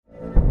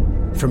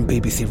From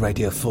BBC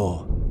Radio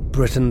 4,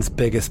 Britain's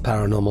biggest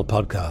paranormal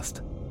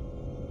podcast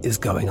is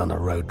going on a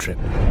road trip.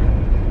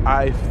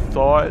 I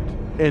thought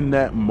in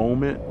that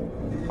moment,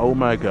 oh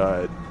my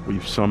God,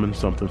 we've summoned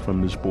something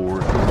from this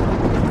board.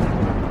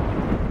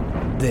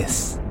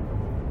 This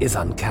is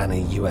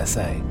Uncanny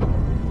USA.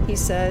 He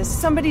says,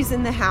 somebody's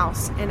in the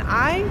house, and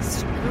I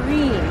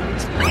screamed.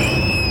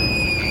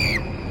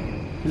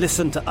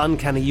 Listen to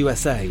Uncanny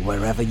USA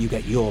wherever you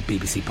get your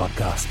BBC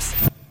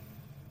podcasts,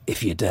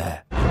 if you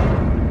dare.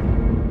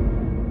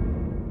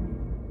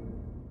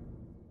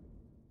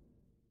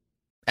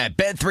 At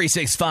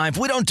Bet365,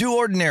 we don't do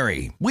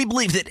ordinary. We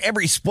believe that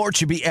every sport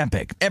should be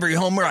epic. Every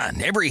home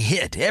run, every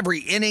hit,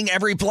 every inning,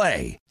 every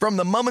play. From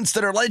the moments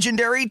that are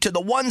legendary to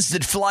the ones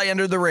that fly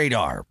under the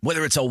radar.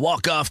 Whether it's a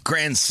walk-off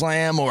grand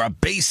slam or a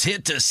base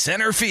hit to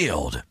center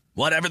field.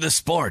 Whatever the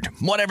sport,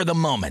 whatever the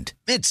moment.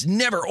 It's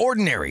never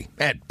ordinary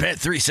at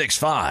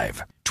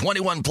Bet365.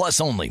 21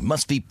 plus only.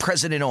 Must be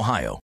present in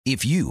Ohio.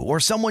 If you or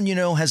someone you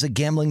know has a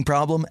gambling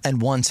problem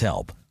and wants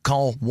help,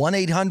 call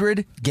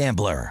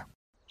 1-800-GAMBLER.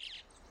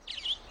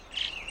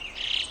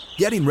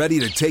 Getting ready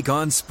to take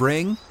on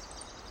spring?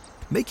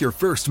 Make your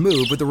first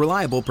move with the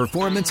reliable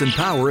performance and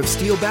power of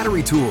Steel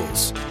battery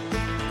tools.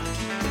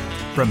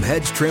 From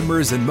hedge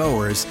trimmers and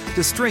mowers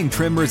to string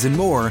trimmers and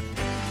more,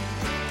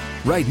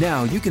 right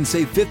now you can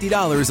save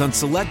 $50 on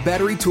select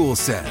battery tool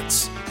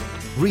sets.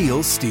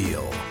 Real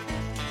Steel.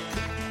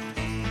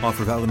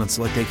 Offer valid on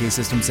select AK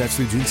system sets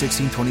through June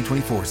 16,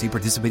 2024. See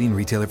participating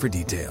retailer for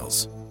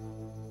details.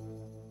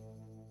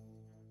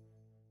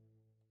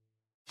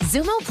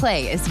 Xumo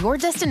Play is your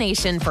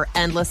destination for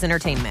endless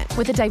entertainment.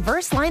 With a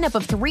diverse lineup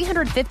of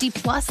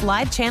 350-plus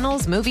live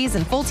channels, movies,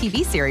 and full TV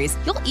series,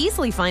 you'll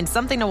easily find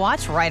something to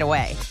watch right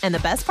away. And the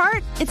best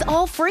part? It's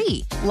all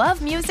free.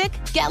 Love music?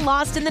 Get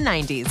lost in the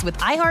 90s with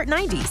iHeart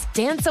 90s,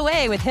 dance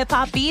away with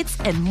hip-hop beats,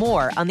 and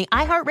more on the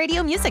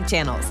iHeartRadio music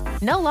channels.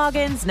 No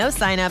logins, no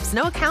signups,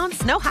 no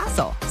accounts, no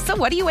hassle. So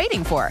what are you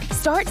waiting for?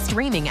 Start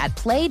streaming at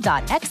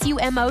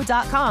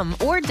play.xumo.com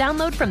or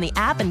download from the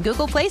app and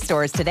Google Play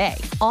stores today.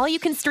 All you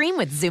can stream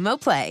with Xumo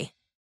Play.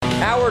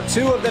 Hour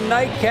 2 of the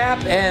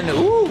nightcap, and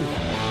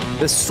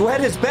the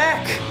sweat is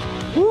back.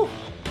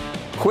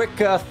 Quick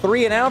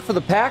 3 and out for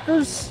the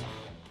Packers.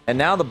 And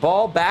now the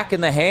ball back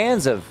in the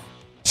hands of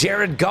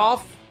Jared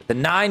Goff at the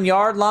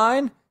 9-yard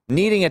line,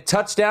 needing a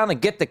touchdown and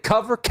get the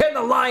cover. Can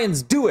the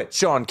Lions do it,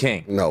 Sean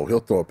King? No,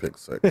 he'll throw a pick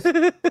six.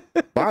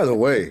 By the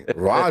way,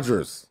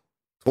 Rodgers,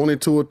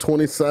 22 of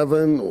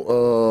 27,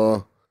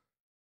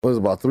 what is it,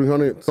 about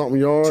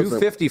 300-something yards?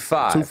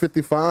 255.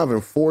 255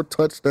 and 4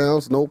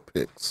 touchdowns, no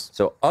picks.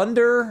 So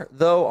under,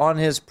 though, on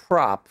his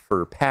prop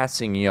for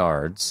passing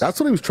yards. That's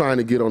what he was trying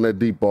to get on that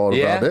deep ball.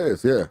 Yeah.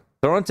 Valdez, yeah.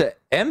 Throwing to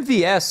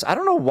MVS. I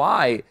don't know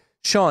why,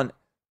 Sean,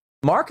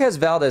 Marquez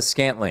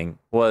Valdez-Scantling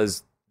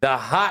was the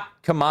hot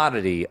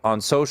commodity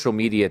on social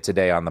media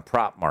today on the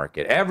prop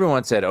market.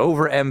 Everyone said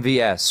over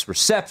MVS.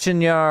 Reception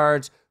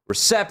yards,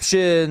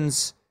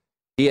 receptions.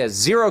 He has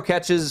 0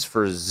 catches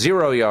for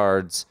 0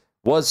 yards.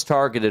 Was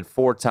targeted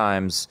 4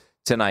 times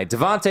tonight.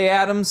 Davante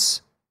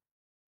Adams.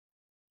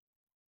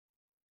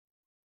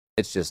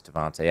 It's just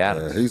Davante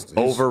Adams. Yeah, he's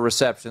over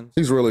receptions.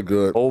 He's really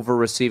good. Over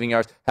receiving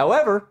yards.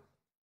 However,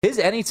 his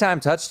anytime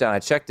touchdown, I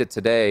checked it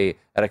today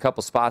at a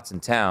couple spots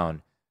in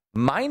town,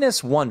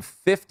 minus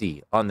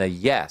 150 on the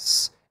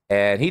yes,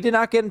 and he did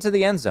not get into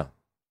the end zone.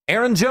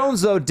 Aaron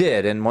Jones, though,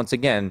 did. And once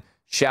again,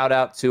 shout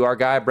out to our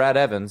guy, Brad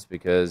Evans,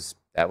 because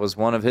that was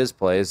one of his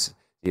plays.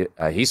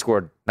 He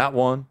scored not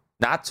 1,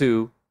 not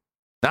 2,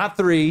 not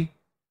 3,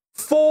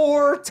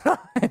 4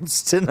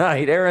 times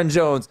tonight, Aaron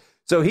Jones.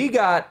 So he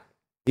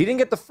didn't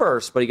get the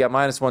first, but he got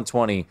minus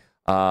 120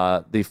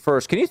 the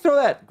first. Can you throw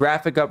that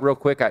graphic up real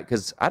quick?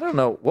 Because I don't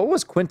know. What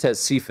was Quintez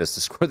Cephas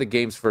to score the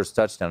game's first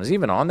touchdown? Is he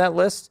even on that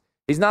list?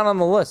 He's not on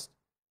the list.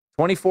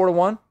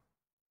 24-1?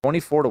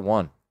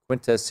 24-1.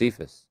 Quintez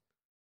Cephas.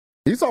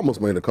 He's almost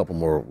made a couple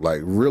more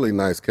really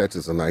nice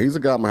catches tonight. He's a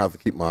guy I'm going to have to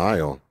keep my eye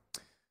on.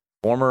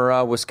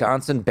 Former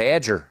Wisconsin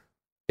Badger.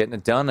 Getting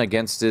it done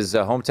against his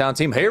hometown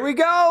team. Here we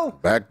go.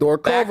 Backdoor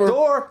cover.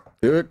 Backdoor.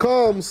 Here it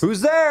comes.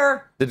 Who's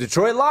there? The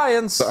Detroit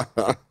Lions.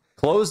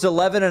 Closed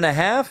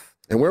 11.5.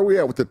 And where are we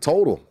at with the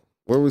total?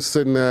 Where are we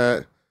sitting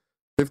at?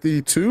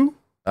 52?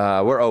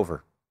 We're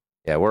over.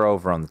 Yeah, we're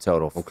over on the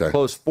total. Okay.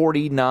 Closed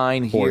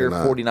 49 here,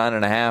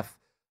 49.5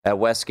 at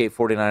Westgate,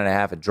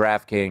 49.5 at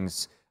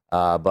DraftKings.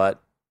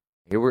 But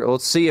here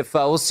let's see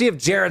if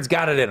Jared's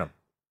got it in him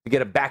to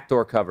get a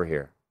backdoor cover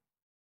here.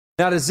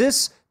 Now, does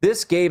this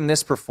game,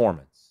 this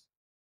performance,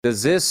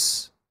 does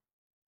this?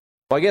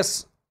 Well, I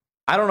guess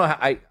I don't know.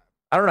 I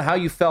don't know how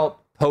you felt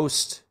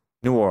post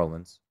New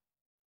Orleans.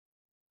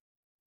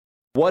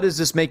 What does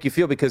this make you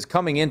feel? Because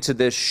coming into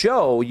this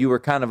show, you were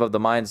kind of the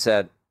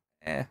mindset,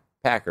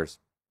 Packers,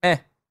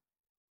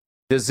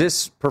 Does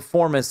this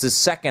performance, this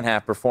second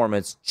half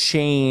performance,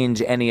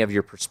 change any of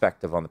your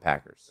perspective on the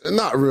Packers?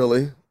 Not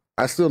really.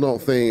 I still don't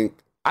think.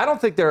 I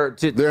don't think they're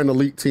an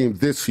elite team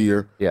this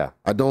year. Yeah.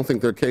 I don't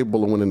think they're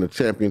capable of winning the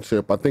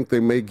championship. I think they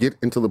may get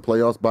into the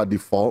playoffs by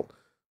default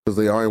because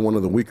they are in one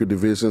of the weaker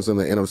divisions in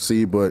the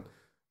NFC, but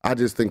I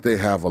just think they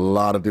have a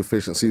lot of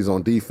deficiencies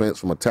on defense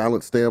from a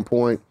talent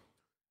standpoint.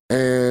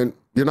 And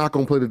you're not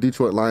going to play the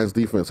Detroit Lions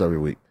defense every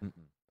week.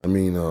 I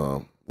mean,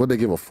 what they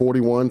give a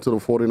 41 to the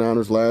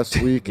 49ers last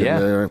week? Yeah.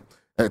 And they're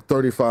at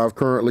 35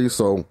 currently.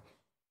 So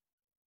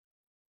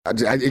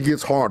it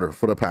gets harder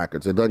for the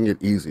Packers. It doesn't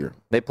get easier.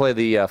 They play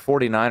the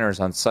 49ers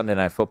on Sunday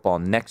Night Football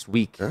next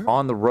week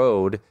on the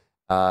road.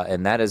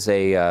 And that is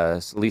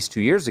at least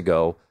 2 years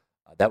ago,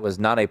 that was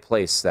not a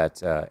place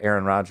that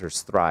Aaron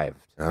Rodgers thrived.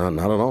 Not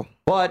at all.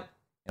 But,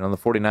 the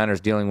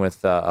 49ers dealing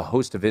with a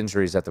host of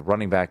injuries at the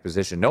running back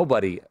position.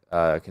 Nobody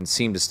can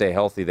seem to stay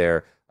healthy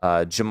there.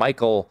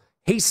 Jermichael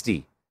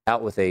Hasty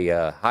out with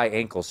a high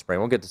ankle sprain.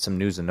 We'll get to some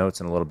news and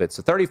notes in a little bit.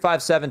 So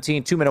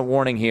 35-17, 2-minute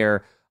warning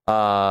here.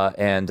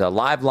 And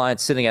live line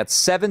sitting at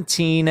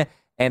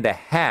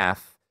 17.5.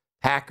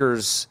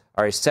 Packers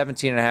are a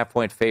 17.5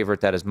 point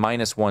favorite. That is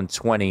minus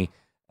 120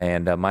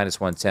 and minus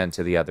 110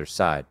 to the other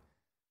side.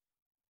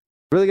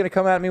 Really going to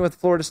come at me with the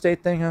Florida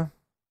State thing, huh?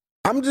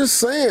 I'm just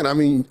saying. I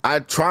mean, I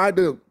tried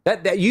to.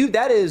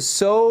 That is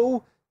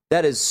so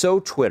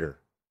Twitter,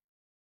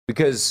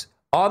 because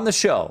on the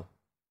show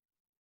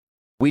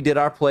we did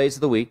our plays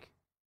of the week.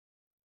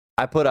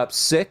 I put up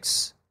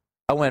 6.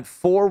 I went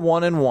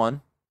 4-1-1.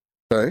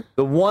 Okay.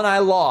 The one I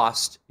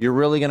lost, you're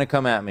really going to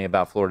come at me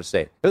about Florida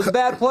State. It was a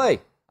bad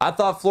play. I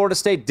thought Florida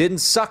State didn't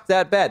suck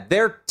that bad.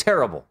 They're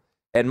terrible.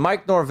 And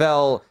Mike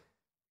Norvell,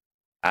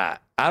 I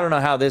don't know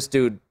how this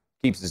dude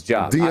keeps his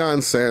job.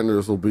 Deion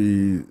Sanders will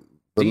be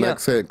the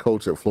next head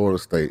coach at Florida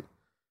State.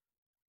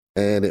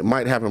 And it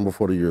might happen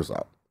before the year's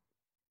out.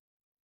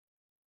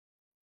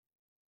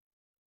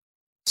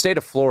 State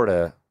of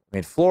Florida,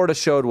 Florida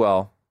showed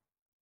well.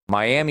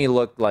 Miami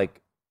looked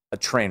like a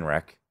train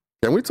wreck.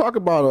 Can we talk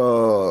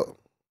about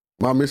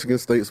my Michigan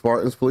State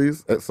Spartans,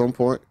 please, at some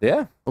point?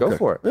 Yeah, go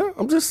for it. Yeah,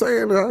 I'm just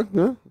saying.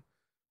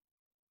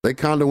 They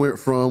kind of went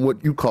from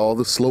what you call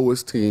the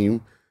slowest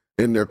team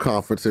in their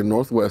conference in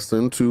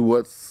Northwestern to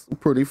what's a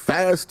pretty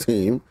fast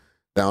team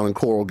down in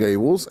Coral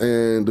Gables,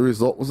 and the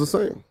result was the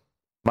same.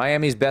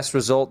 Miami's best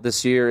result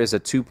this year is a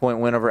 2-point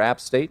win over App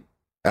State.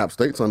 App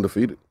State's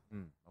undefeated.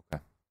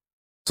 Okay.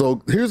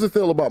 So here's the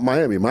thing about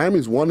Miami.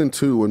 Miami's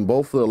 1-2, and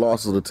both of their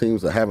losses are the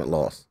teams that haven't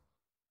lost.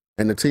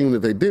 And the team that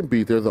they did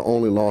beat, they're the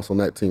only loss on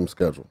that team's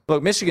schedule.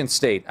 Look, Michigan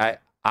State,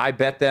 I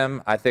bet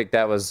them. I think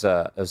that was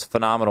a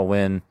phenomenal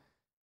win.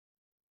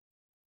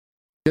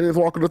 Kenneth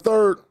Walker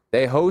III.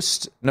 They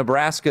host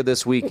Nebraska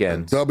this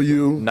weekend.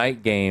 W.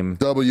 Night game.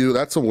 W.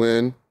 That's a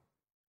win.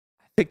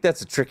 I think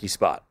that's a tricky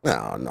spot.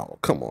 No,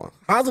 come on.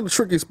 How's it a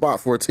tricky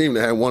spot for a team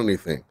that hadn't won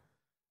anything?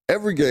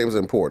 Every game is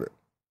important.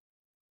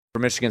 For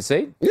Michigan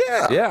State?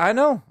 Yeah. Yeah, I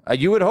know.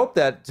 You would hope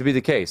that to be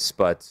the case,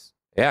 but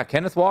yeah,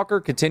 Kenneth Walker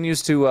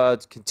continues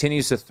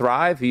to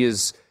thrive.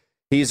 He's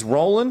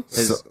rolling.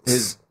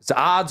 His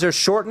odds are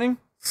shortening.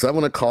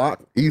 7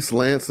 o'clock. East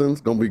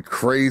Lansing's gonna be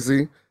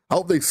crazy. I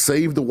hope they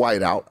save the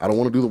whiteout. I don't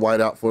want to do the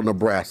whiteout for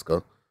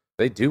Nebraska.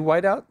 They do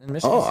whiteout in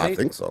Michigan State? I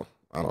think so.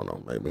 I don't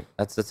know. Maybe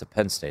that's a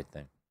Penn State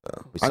thing.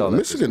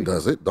 Michigan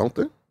does it, don't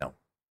they? No.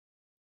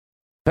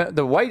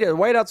 The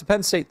whiteout's a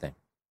Penn State thing.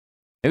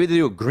 Maybe they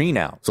do a green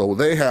out. So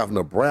they have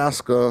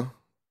Nebraska,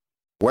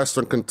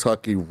 Western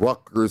Kentucky,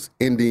 Rutgers,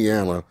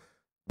 Indiana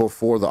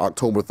before the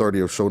October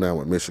 30th showdown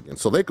with Michigan.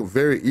 So they could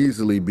very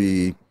easily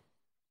be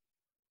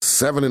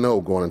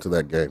 7-0 going into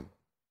that game.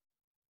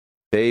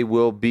 They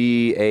will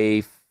be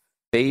a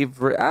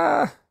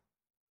favorite.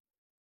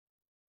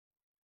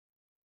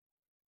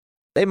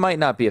 They might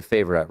not be a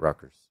favorite at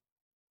Rutgers.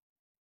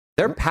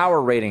 Their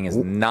power rating is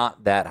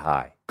not that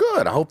high.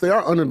 Good. I hope they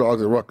are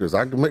underdogs at Rutgers.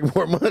 I can make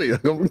more money.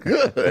 I'm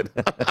good.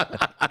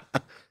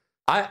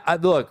 I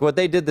look, what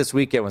they did this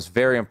weekend was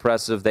very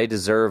impressive. They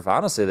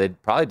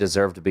probably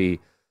deserve to be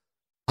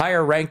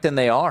higher ranked than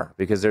they are,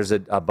 because there's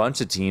a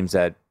bunch of teams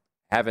that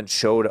haven't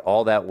showed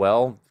all that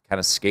well, kind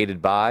of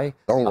skated by.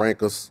 Don't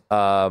rank us.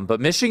 But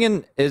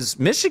Michigan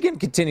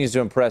continues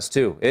to impress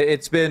too.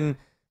 It's been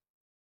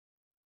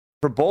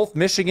for both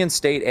Michigan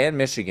State and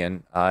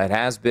Michigan.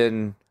 I've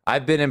been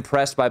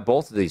impressed by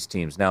both of these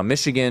teams. Now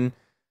Michigan,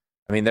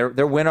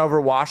 their win over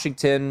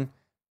Washington,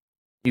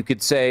 you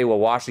could say, well,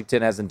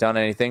 Washington hasn't done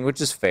anything, which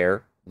is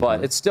fair,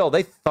 but it's still,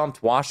 they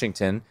thumped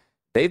Washington.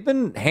 They've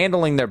been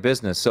handling their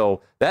business.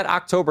 So that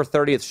October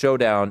 30th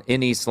showdown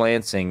in East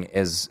Lansing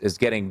is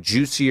getting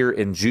juicier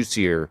and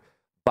juicier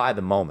by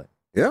the moment.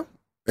 Yeah.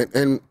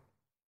 And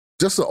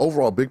just the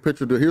overall big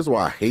picture, here's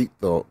why I hate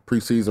the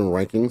preseason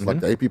rankings,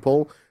 like the AP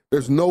poll.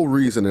 There's no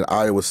reason that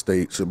Iowa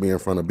State should be in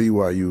front of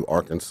BYU,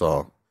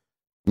 Arkansas,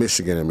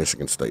 Michigan, and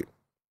Michigan State.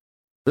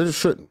 They just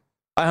shouldn't.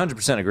 I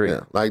 100% agree.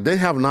 Yeah, like they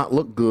have not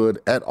looked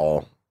good at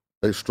all.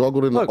 They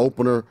struggled in the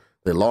opener.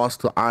 They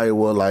lost to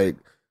Iowa. Like,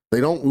 they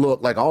don't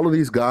look like all of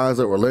these guys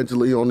that were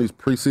allegedly on these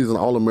preseason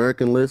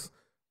All-American lists.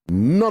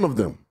 None of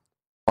them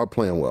are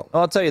playing well.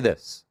 I'll tell you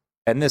this,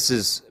 and this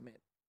is,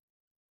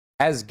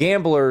 as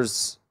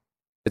gamblers,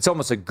 it's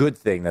almost a good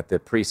thing that the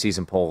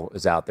preseason poll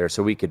is out there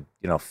so we could,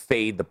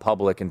 fade the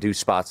public and do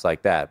spots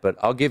like that. But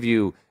I'll give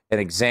you an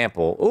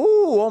example.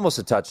 Ooh, almost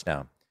a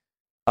touchdown.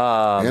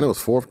 And it was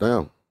 4th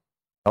down.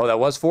 Oh, that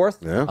was fourth?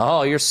 Yeah.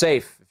 Oh, you're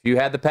safe. If you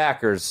had the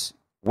Packers,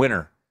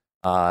 winner.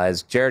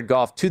 As Jared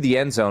Goff to the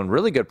end zone.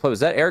 Really good play. Was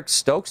that Eric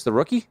Stokes, the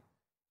rookie?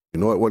 You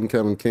know, it wasn't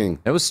Kevin King.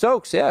 It was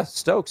Stokes, yeah.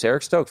 Stokes,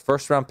 Eric Stokes,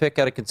 first-round pick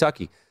out of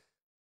Kentucky.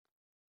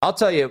 I'll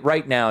tell you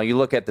right now, you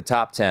look at the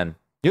top 10.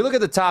 You look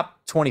at the top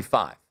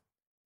 25.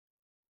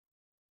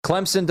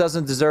 Clemson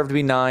doesn't deserve to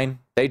be 9.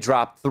 They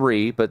dropped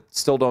 3, but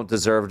still don't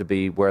deserve to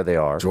be where they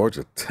are.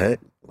 Georgia Tech,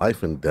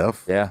 life and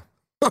death. Yeah.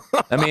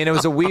 I mean, it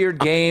was a weird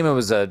game. It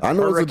was a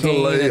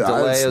hurricane.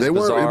 It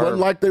wasn't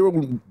like they were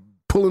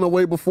pulling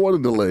away before the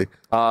delay.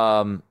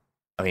 I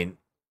mean,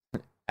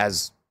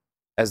 as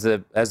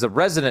the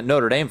resident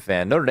Notre Dame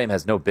fan, Notre Dame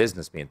has no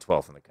business being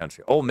 12th in the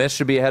country. Ole Miss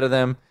should be ahead of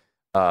them.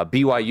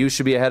 BYU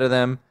should be ahead of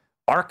them.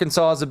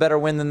 Arkansas has a better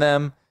win than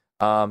them.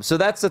 So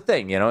that's the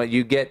thing. You know,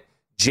 you get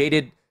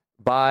jaded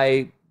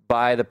by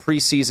the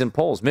preseason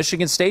polls.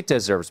 Michigan State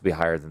deserves to be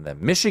higher than them.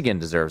 Michigan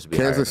deserves to be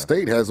higher than them. Kansas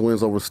State has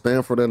wins over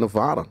Stanford and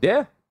Nevada.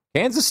 Yeah,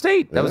 Kansas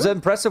State. That was an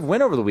impressive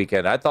win over the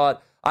weekend. I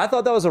thought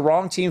that was a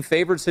wrong team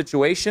favored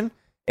situation,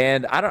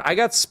 and I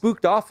got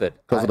spooked off it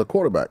because of the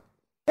quarterback.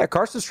 Yeah,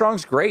 Carson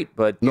Strong's great,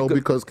 but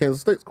because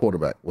Kansas State's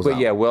quarterback was out.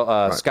 Yeah, well,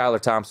 Skylar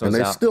Thompson was out.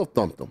 And they still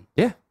thumped them.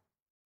 Yeah,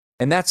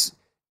 and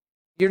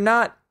you're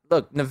not.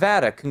 Look,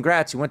 Nevada,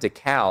 congrats, you went to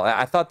Cal.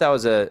 I thought that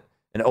was an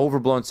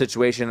overblown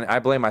situation. I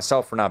blame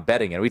myself for not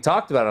betting it. We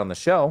talked about it on the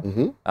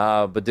show,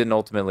 but didn't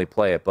ultimately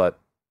play it. But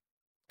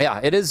yeah,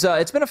 it is.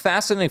 It's been a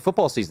fascinating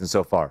football season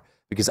so far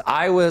because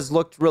Iowa has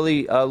looked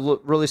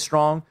really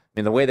strong. I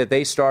mean, the way that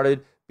they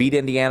started, beat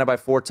Indiana by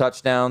 4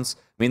 touchdowns.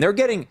 I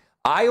mean,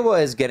 Iowa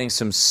is getting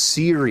some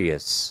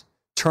serious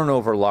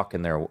turnover luck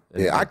in their.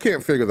 I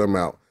can't figure them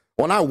out.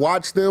 When I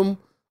watch them,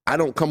 I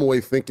don't come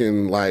away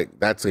thinking like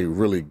that's a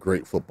really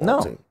great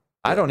football team.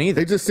 I don't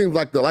either. It just seems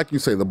like, like you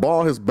say, the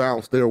ball has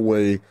bounced their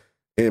way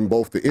in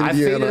both the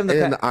Indiana and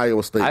the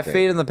Iowa State game. I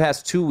faded them the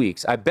past 2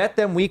 weeks. I bet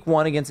them week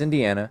 1 against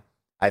Indiana.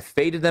 I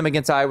faded them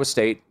against Iowa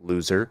State,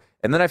 loser.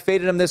 And then I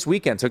faded them this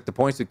weekend, took the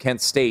points with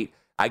Kent State.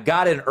 I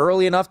got in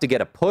early enough to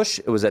get a push.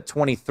 It was at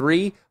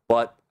 23,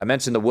 but I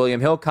mentioned the William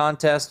Hill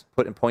contest,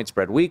 put in Point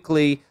Spread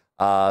Weekly,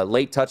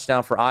 late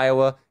touchdown for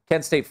Iowa.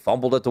 Kent State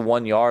fumbled at the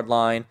 1-yard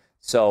line.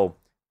 So,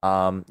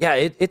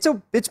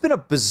 it's been a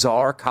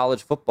bizarre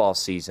college football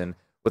season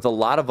with a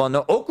lot of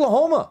unknown.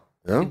 Oklahoma,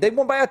 they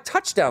won by a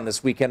touchdown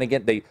this weekend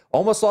again. They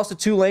almost lost to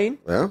Tulane.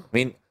 Yeah. I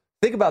mean,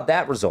 think about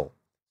that result.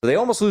 So they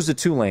almost lose to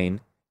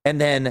Tulane, and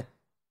then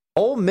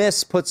Ole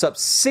Miss puts up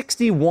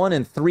 61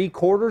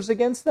 3/4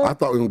 against them. I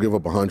thought we were going to give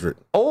up 100.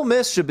 Ole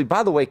Miss should be,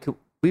 by the way,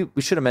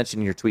 we should have mentioned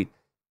in your tweet.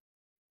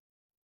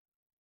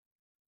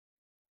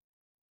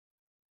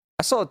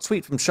 I saw a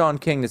tweet from Sean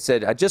King that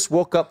said, I just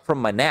woke up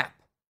from my nap.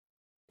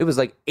 It was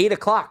like 8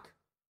 o'clock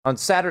on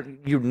Saturday.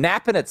 You're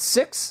napping at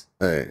 6?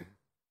 Hey.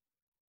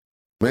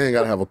 Man,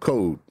 got to have a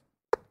code.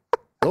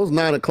 Those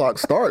 9 o'clock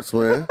starts,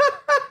 man.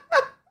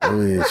 I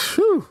mean,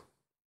 shoo.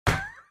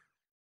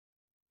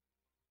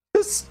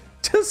 Just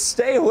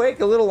stay awake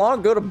a little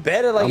longer. Go to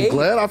bed at like 8. I'm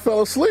glad I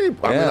fell asleep.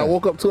 I mean, I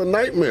woke up to a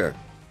nightmare.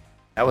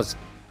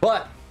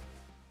 But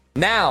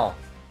now,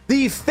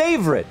 the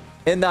favorite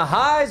in the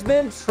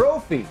Heisman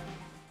Trophy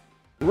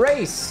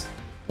race.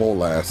 Won't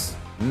last.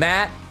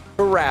 Matt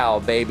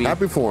Corral, baby.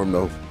 Happy for him,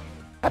 though.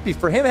 Happy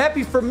for him.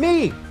 Happy for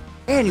me.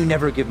 And you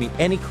never give me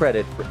any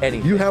credit for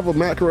anything. You have a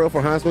Matt Corral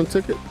for Heisman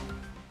ticket?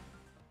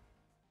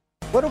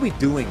 What are we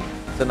doing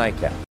tonight,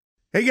 Cap?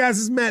 Hey guys,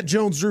 this is Matt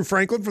Jones, Drew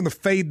Franklin from the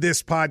Fade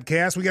This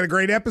podcast. We got a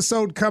great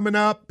episode coming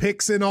up.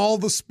 Picks in all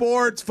the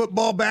sports,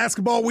 football,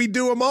 basketball, we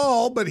do them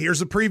all. But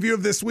here's a preview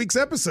of this week's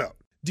episode.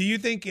 Do you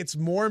think it's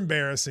more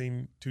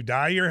embarrassing to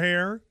dye your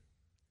hair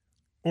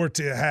or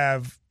to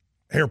have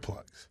hair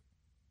plugs?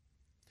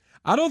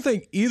 I don't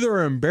think either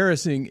are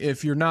embarrassing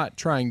if you're not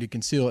trying to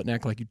conceal it and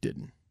act like you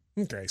didn't.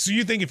 Okay, so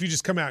you think if you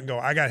just come out and go,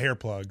 I got hair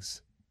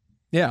plugs.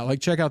 Yeah, like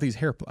check out these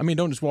hair plugs. I mean,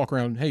 don't just walk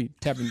around,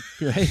 tapping,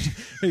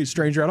 hey,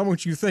 stranger, I don't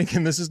want you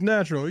thinking this is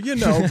natural. You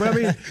know, but I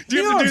mean, do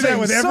you have to do that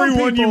with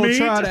everyone you meet?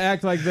 Try to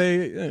act like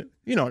they,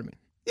 you know what I mean?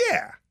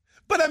 Yeah.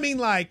 But I mean,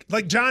 like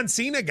John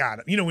Cena got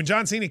it. You know, when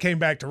John Cena came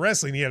back to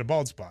wrestling, he had a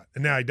bald spot,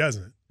 and now he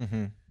doesn't.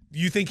 Mm-hmm.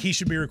 You think he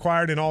should be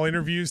required in all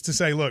interviews to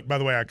say, look, by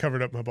the way, I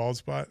covered up my bald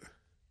spot?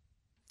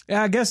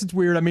 Yeah, I guess it's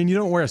weird. I mean, you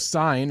don't wear a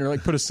sign or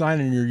like put a sign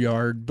in your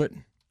yard, but.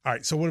 All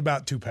right, so what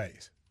about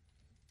toupees?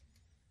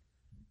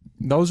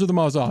 Those are the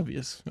most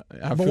obvious.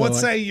 But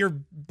let's say you're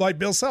like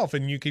Bill Self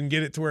and you can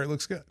get it to where it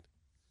looks good.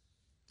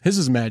 His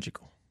is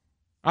magical.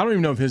 I don't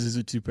even know if his is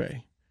a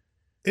toupee.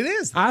 It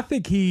is. I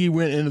think he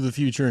went into the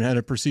future and had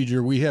a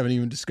procedure we haven't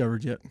even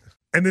discovered yet.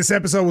 And this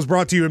episode was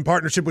brought to you in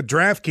partnership with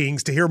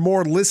DraftKings. To hear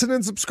more, listen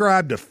and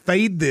subscribe to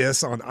Fade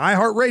This on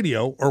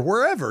iHeartRadio or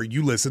wherever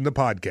you listen to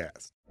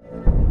podcasts.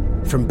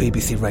 From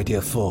BBC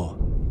Radio 4,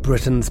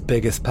 Britain's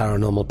biggest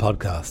paranormal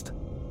podcast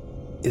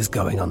is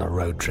going on a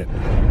road trip.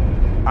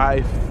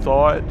 I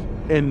thought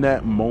in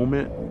that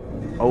moment,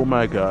 oh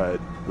my God,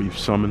 we've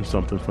summoned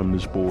something from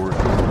this board.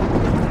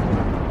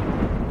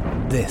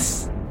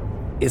 This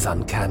is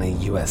Uncanny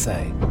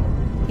USA.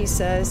 He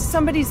says,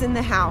 somebody's in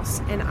the house,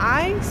 and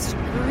I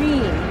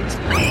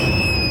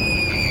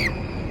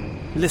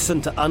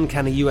Listen to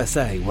Uncanny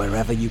USA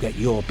wherever you get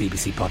your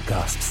BBC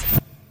podcasts,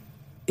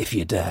 if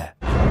you dare.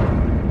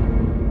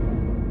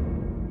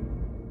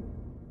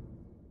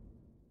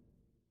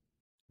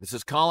 This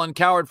is Colin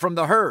Cowherd from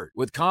The Herd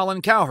with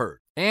Colin Cowherd.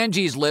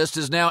 Angie's List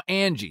is now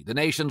Angie, the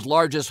nation's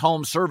largest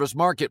home service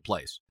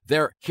marketplace.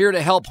 They're here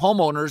to help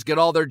homeowners get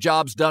all their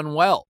jobs done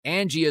well.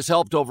 Angie has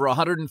helped over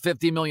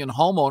 150 million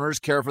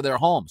homeowners care for their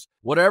homes.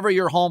 Whatever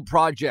your home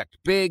project,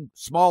 big,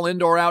 small,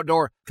 indoor,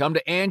 outdoor, come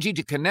to Angie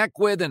to connect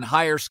with and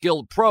hire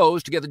skilled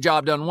pros to get the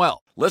job done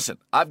well. Listen,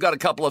 I've got a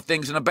couple of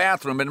things in a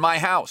bathroom in my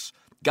house.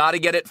 Got to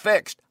get it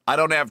fixed. I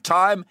don't have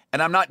time,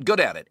 and I'm not good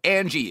at it.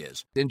 Angie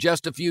is. In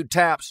just a few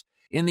taps,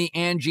 in the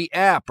Angie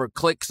app or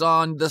clicks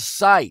on the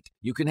site,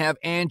 you can have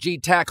Angie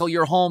tackle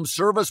your home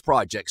service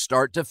project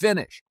start to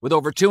finish. With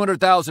over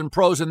 200,000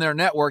 pros in their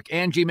network,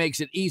 Angie makes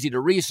it easy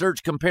to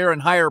research, compare,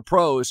 and hire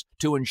pros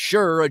to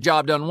ensure a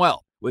job done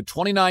well. With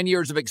 29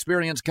 years of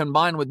experience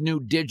combined with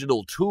new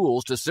digital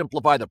tools to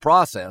simplify the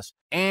process,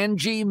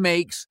 Angie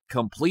makes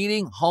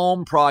completing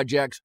home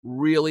projects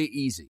really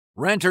easy.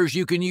 Renters,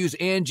 you can use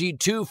Angie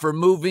too for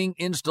moving,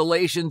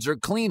 installations, or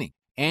cleaning.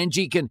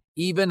 Angie can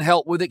even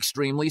help with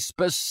extremely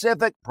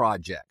specific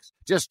projects.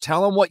 Just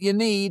tell them what you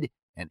need,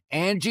 and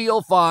Angie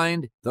will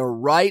find the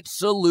right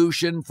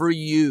solution for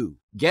you.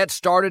 Get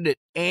started at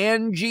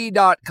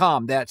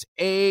Angie.com. That's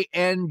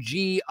ANGI.com,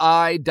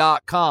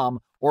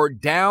 or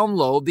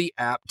download the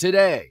app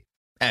today.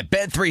 At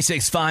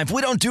Bet365,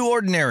 we don't do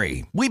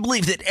ordinary. We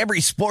believe that every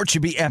sport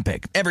should be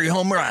epic. Every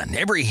home run,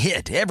 every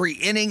hit, every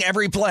inning,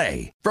 every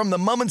play. From the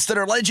moments that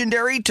are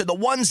legendary to the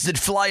ones that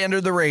fly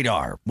under the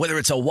radar. Whether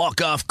it's a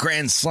walk-off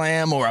grand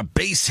slam or a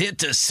base hit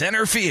to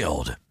center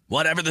field.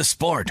 Whatever the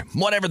sport,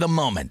 whatever the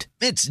moment.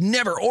 It's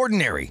never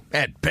ordinary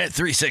at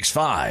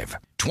Bet365.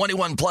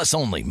 21 plus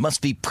only. Must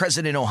be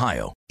present in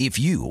Ohio. If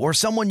you or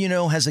someone you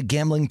know has a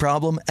gambling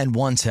problem and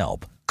wants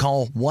help,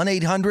 call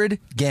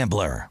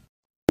 1-800-GAMBLER.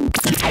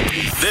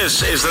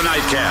 This is the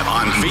Nightcap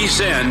on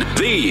VSiN,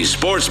 the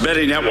Sports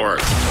Betting Network.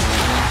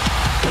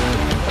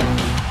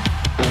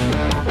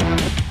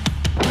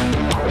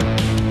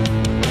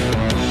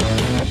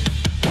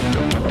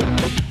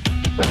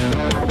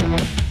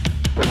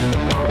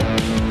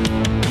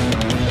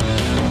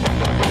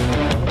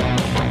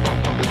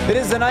 It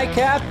is the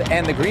Nightcap,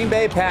 and the Green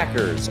Bay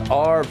Packers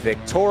are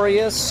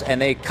victorious,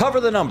 and they cover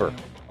the number.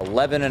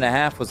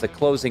 11.5 was the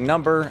closing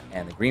number,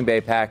 and the Green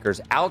Bay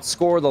Packers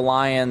outscore the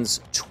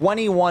Lions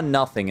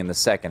 21-0 in the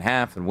second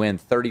half and win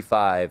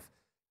 35-17.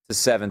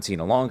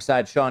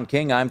 Alongside Sean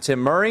King, I'm Tim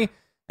Murray.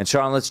 And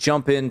Sean, let's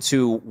jump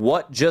into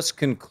what just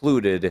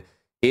concluded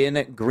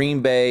in Green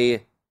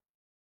Bay,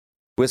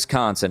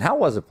 Wisconsin. How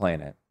was it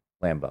playing at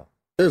Lambeau?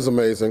 It was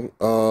amazing.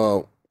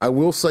 I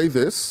will say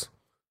this,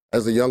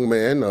 as a young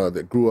man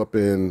that grew up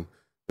in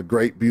the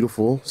great,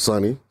 beautiful,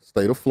 sunny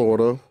state of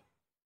Florida,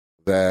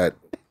 that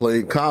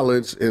played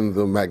college in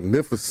the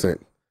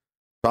magnificent,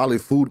 probably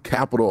food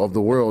capital of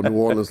the world, New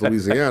Orleans,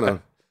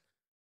 Louisiana,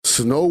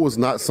 snow was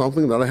not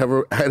something that I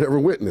had ever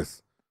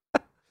witnessed.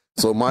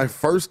 So my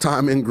first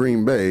time in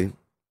Green Bay,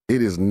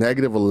 it is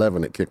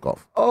 -11 at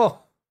kickoff. Oh.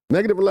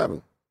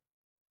 -11.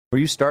 Were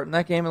you starting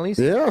that game at least?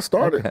 Yeah, I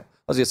started. Okay. I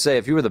was going to say,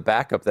 if you were the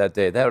backup that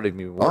day, that would have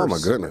been worse. Oh, my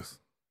goodness.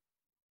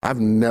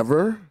 I've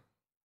never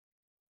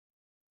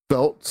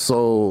felt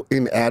so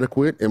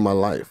inadequate in my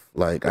life.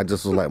 Like, I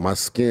just was like, my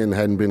skin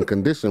hadn't been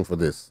conditioned for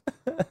this.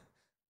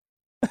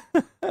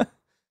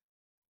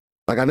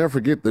 Like, I never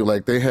forget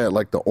that, they had,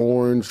 the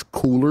orange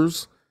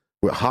coolers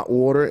with hot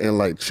water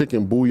and,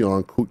 chicken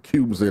bouillon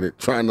cubes in it,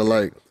 trying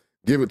to,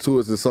 give it to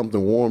us as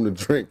something warm to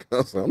drink. I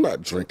was like, I'm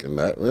not drinking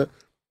that, man.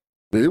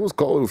 It was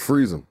cold. It was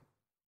freezing.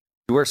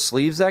 You wear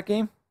sleeves that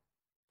game?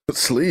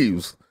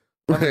 Sleeves?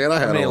 Man, I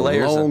had a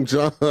long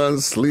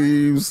john,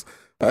 sleeves.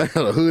 I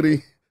had a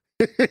hoodie.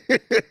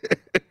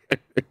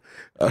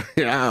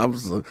 I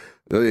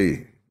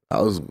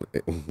was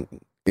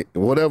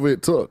whatever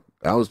it took.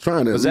 I was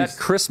trying to. Was that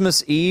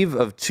Christmas Eve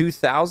of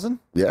 2000?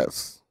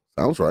 Yes,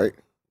 sounds right.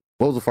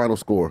 What was the final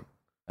score?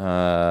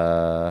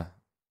 You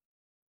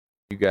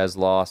guys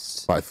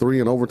lost by 3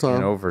 in overtime.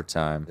 In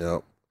overtime.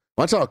 Yep.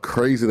 Watch how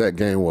crazy that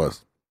game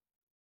was.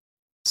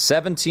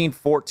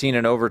 17-14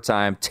 in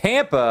overtime.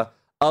 Tampa,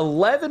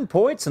 11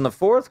 points in the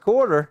fourth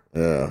quarter.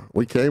 Yeah,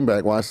 we came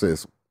back. Watch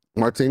this.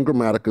 Martin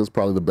Gramatica is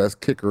probably the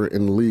best kicker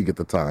in the league at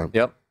the time.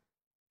 Yep.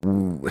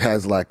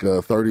 Has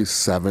a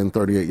 37,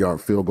 38-yard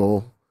field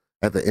goal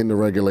at the end of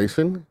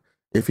regulation.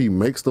 If he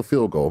makes the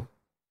field goal,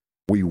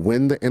 we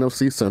win the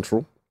NFC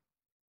Central.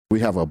 We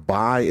have a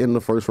bye in the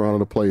first round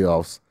of the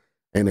playoffs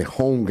and a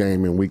home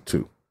game in week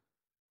 2.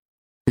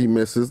 He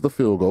misses the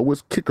field goal,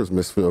 which kickers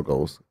miss field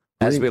goals.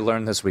 As we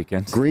learned this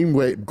weekend.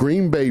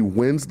 Green Bay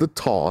wins the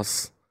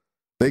toss.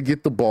 They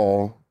get the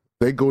ball.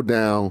 They go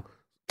down,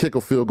 kick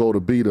a field goal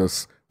to beat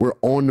us. We're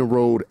on the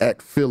road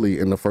at Philly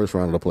in the first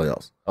round of the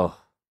playoffs. Oh.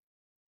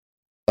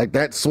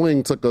 That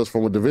swing took us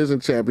from a division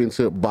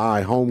championship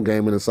bye home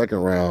game in the second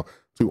round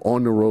to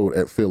on the road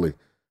at Philly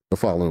the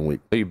following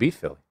week. So you beat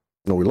Philly?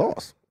 No, we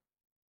lost.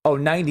 Oh,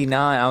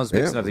 99. I was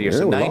mixing up the year.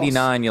 So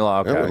 99 you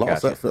lost. Okay, we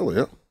lost at Philly,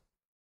 yeah.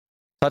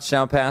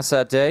 Touchdown pass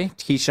that day.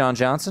 Keyshawn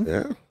Johnson.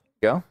 Yeah.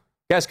 Go.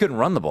 Guys couldn't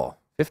run the ball.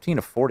 15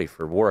 of 40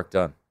 for Warwick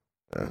Dunn.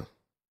 Yeah.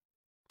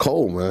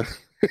 Cold, man.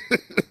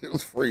 It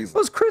was freezing. It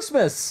was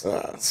Christmas.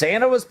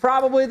 Santa was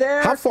probably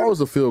there. How far was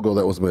the field goal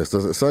that was missed?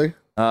 Does it say?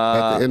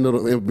 At the end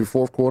of the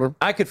fourth quarter?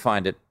 I could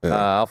find it. Yeah.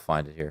 I'll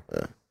find it here.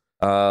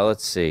 Yeah.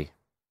 Let's see.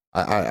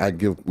 I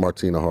give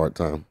Martine a hard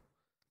time.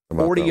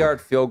 40-yard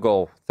field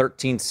goal,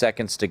 13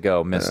 seconds to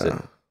go. Missed it.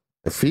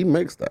 If he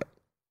makes that,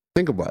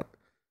 think about it.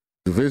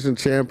 Division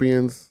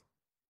champions,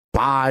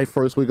 bye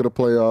first week of the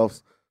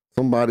playoffs.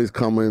 Somebody's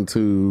coming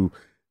to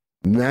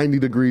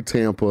 90-degree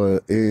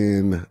Tampa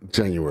in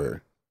January.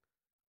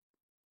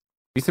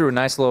 You threw a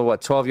nice little,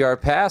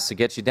 12-yard pass to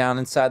get you down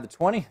inside the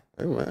 20.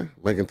 Hey, man,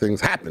 making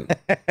things happen.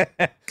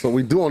 So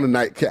we do on the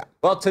nightcap.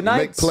 Well, tonight,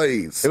 make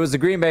plays. It was the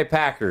Green Bay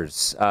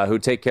Packers who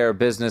take care of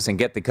business and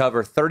get the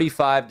cover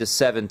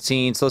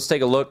 35-17. So let's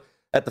take a look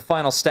at the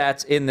final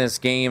stats in this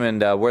game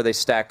and where they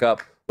stack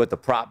up with the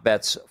prop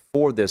bets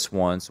for this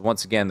one. So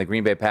once again, the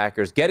Green Bay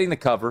Packers getting the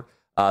cover,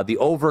 the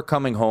over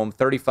coming home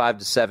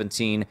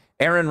 35-17.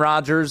 Aaron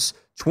Rodgers,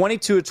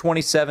 22 of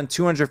 27,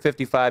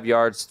 255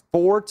 yards,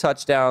 4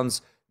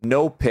 touchdowns,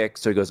 no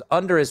picks. So he goes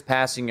under his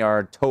passing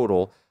yard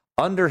total,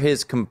 under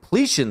his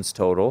completions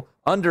total,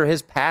 under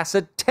his pass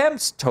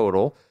attempts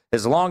total.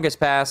 His longest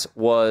pass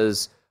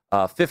was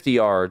 50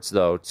 yards,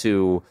 though,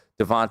 to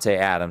Devontae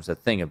Adams, a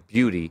thing of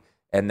beauty.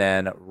 And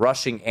then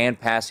rushing and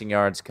passing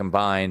yards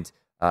combined,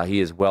 he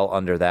is well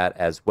under that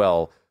as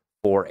well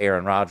for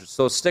Aaron Rodgers.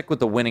 So stick with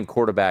the winning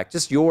quarterback.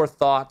 Just your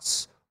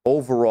thoughts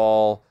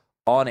overall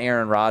on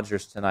Aaron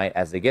Rodgers tonight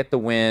as they get the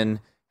win.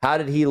 How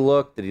did he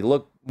look? Did he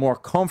look more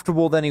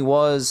comfortable than he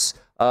was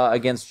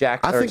against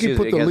Jack? I think he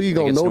put the league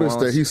on notice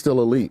that he's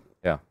still elite.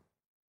 Yeah.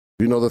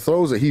 You know, the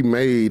throws that he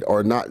made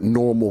are not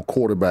normal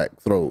quarterback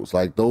throws.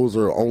 Like, those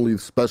are only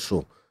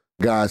special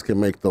guys can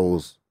make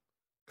those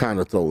kind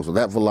of throws. So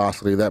that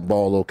velocity, that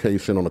ball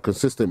location on a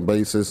consistent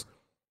basis,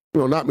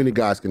 you know, not many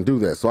guys can do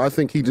that. So I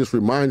think he just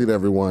reminded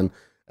everyone,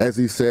 as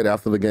he said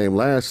after the game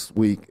last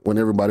week when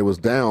everybody was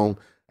down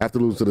after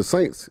losing to the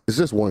Saints, it's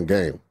just one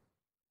game.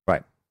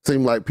 Right.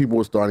 Seemed like people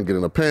were starting to get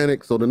in a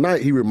panic. So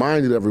tonight he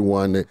reminded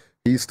everyone that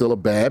he's still a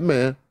bad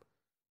man.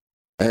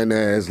 And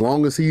as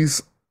long as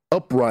he's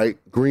upright,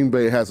 Green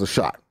Bay has a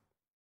shot.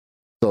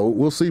 So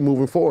we'll see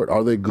moving forward.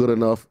 Are they good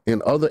enough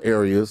in other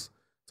areas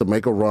to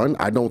make a run?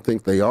 I don't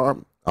think they are.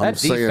 I'm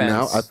saying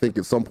now, I think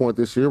at some point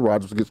this year,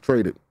 Rodgers gets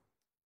traded.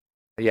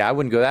 Yeah, I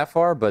wouldn't go that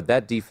far, but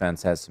that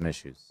defense has some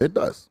issues. It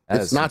does.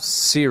 It's not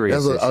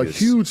serious. It's a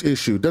huge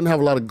issue. Doesn't have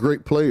a lot of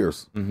great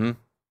players. Mm-hmm.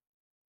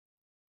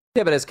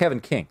 Yeah, but it's Kevin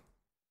King.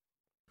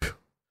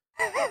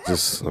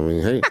 Just, I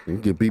mean, hey, you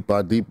get beat by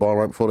a deep ball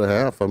right before the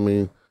half. I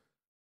mean,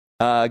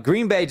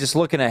 Green Bay, just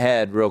looking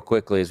ahead real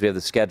quickly as we have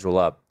the schedule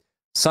up.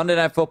 Sunday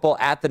Night Football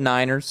at the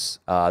Niners.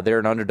 They're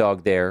an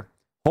underdog there.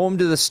 Home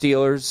to the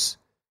Steelers.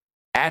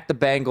 At the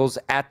Bengals.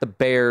 At the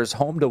Bears.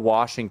 Home to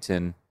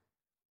Washington.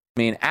 I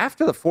mean,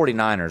 after the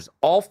 49ers,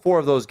 all 4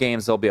 of those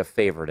games they'll be a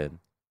favorite in.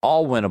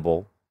 All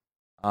winnable.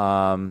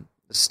 The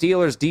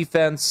Steelers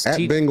defense. At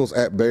Bengals,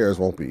 at Bears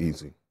won't be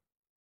easy.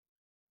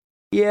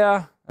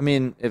 Yeah. I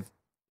mean, if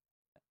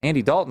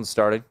Andy Dalton's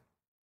starting,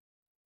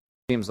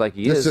 seems like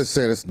he is. Just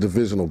saying it's a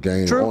divisional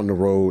game. True. On the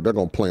road. They're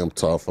going to play them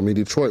tough. I mean,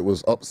 Detroit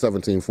was up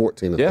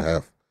 17-14 at the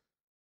half.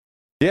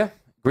 Yeah.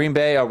 Green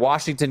Bay,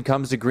 Washington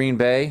comes to Green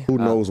Bay. Who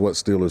knows what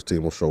Steelers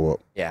team will show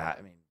up? Yeah,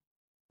 I mean,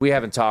 we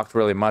haven't talked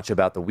really much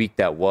about the week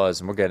that was,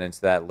 and we'll get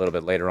into that a little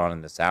bit later on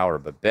in this hour.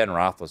 But Ben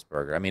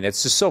Roethlisberger, I mean,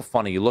 it's just so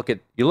funny. You look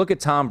at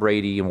Tom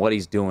Brady and what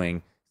he's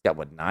doing. He's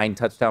got 9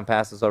 touchdown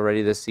passes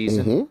already this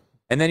season, mm-hmm.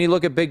 and then you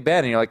look at Big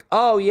Ben and you're like,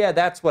 oh yeah,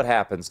 that's what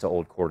happens to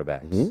old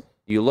quarterbacks. Mm-hmm.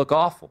 You look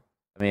awful.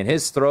 I mean,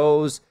 his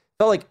throws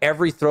felt like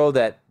every throw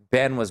that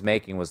Ben was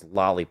making was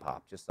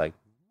lollipop, just like.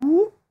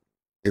 Whoop.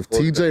 If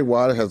T.J.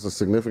 Watt has a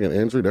significant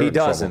injury, he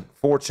doesn't.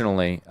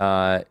 Fortunately,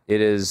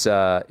 it is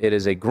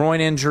a groin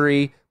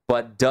injury,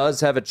 but does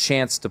have a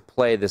chance to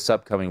play this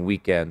upcoming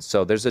weekend.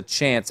 So there's a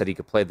chance that he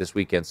could play this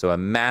weekend. So a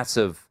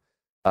massive,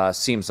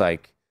 seems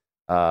like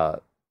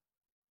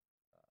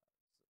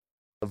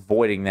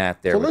avoiding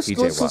that there. So with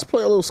T.J. Watt. Let's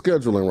play a little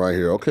scheduling right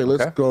here. Okay,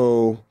 let's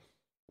go.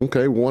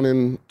 Okay,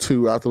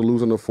 1-2 after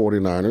losing the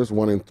 49ers.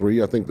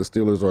 1-3. I think the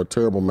Steelers are a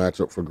terrible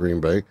matchup for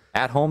Green Bay.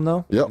 At home,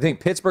 though? Yep. I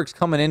think Pittsburgh's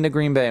coming into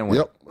Green Bay and win.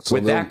 Yep. So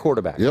with that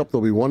quarterback. Yep, they'll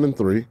be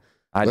 1-3.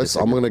 I'm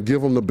going to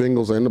give them the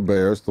Bengals and the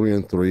Bears,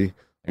 3-3.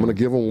 I'm going to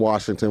give them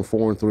Washington,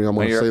 4-3. I'm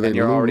going to say they lose.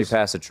 You're already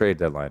past the trade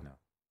deadline now.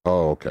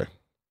 Oh, okay.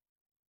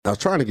 I was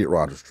trying to get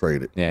Rodgers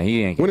traded. Yeah,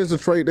 he ain't. When is the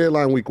trade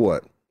deadline? Week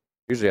what?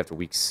 Usually after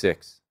week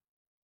 6.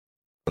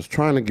 I was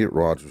trying to get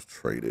Rodgers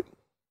traded.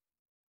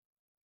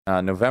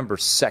 November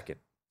 2nd.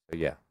 So,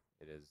 yeah.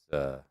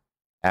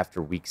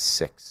 After week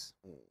 6.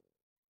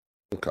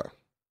 Okay.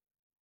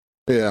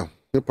 Yeah,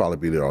 he'll probably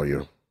be there all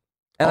year.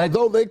 And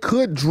although they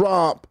could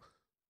drop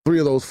 3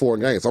 of those 4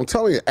 games. I'm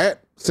telling you,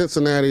 at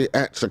Cincinnati,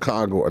 at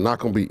Chicago are not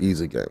going to be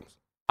easy games.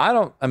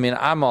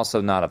 I'm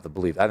also not of the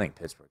belief. I think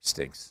Pittsburgh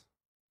stinks.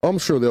 I'm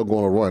sure they'll go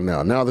on a run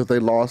now. Now that they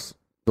lost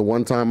the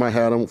one time I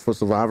had them for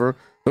Survivor,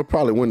 they'll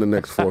probably win the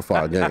next 4 or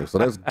 5 games. So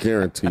that's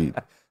guaranteed.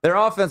 Their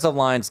offensive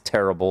line's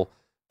terrible.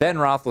 Ben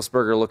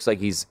Roethlisberger looks like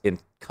he's in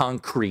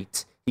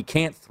concrete. He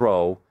can't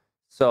throw.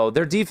 So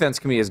their defense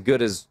can be as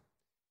good as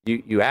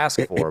you ask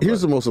for.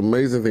 Here's the most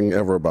amazing thing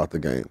ever about the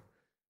game.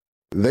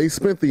 They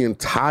spent the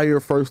entire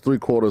first 3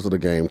 quarters of the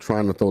game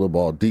trying to throw the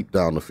ball deep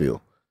down the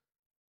field.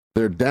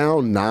 They're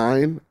down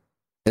 9,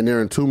 and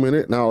they're in 2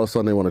 minutes. Now all of a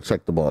sudden they want to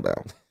check the ball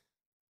down.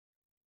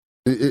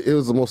 It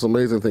was the most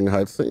amazing thing I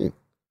had seen.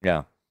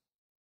 Yeah.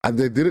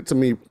 They did it to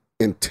me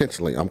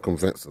intentionally. I'm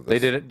convinced of this. They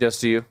did it just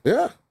to you?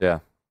 Yeah. Yeah.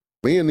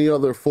 Me and the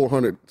other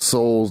 400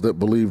 souls that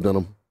believed in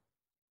them.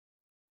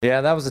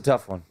 Yeah, that was a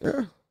tough one.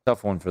 Yeah.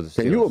 Tough one for the Steelers.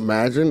 Can you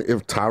imagine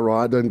if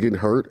Tyrod doesn't get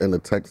hurt and the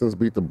Texans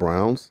beat the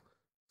Browns?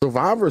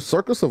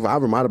 Circus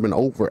Survivor might have been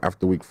over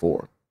after week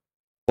 4.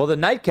 Well, the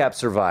Nightcap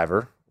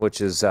Survivor,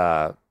 which is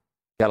got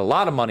a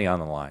lot of money on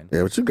the line.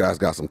 Yeah, but you guys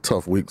got some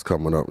tough weeks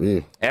coming up. Yeah.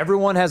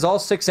 Everyone has all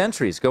 6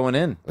 entries going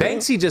in. Yeah.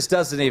 Banksy just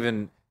doesn't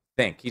even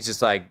think. He's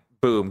just like,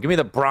 boom, give me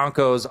the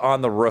Broncos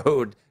on the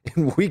road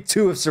in week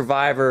 2 of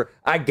Survivor.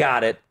 I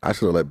got it. I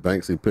should have let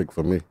Banksy pick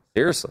for me.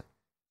 Seriously.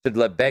 Should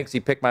let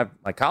Banksy pick my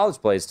college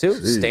plays, too.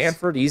 Jeez.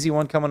 Stanford, easy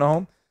one coming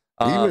home.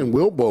 Even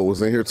Wilbo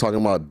was in here talking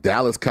about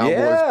Dallas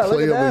Cowboys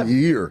play of the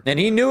year. And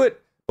he knew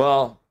it.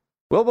 Well,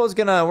 Wilbo's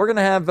we're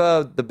gonna have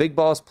the Big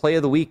Boss play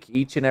of the week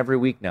each and every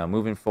week now,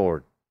 moving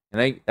forward.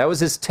 And that was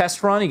his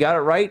test run. He got it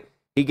right.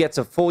 He gets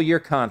a full year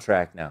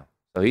contract now.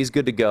 So he's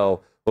good to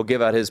go. We'll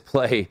give out his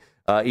play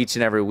each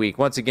and every week.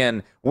 Once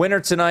again,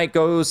 winner tonight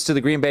goes to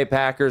the Green Bay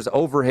Packers.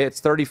 Over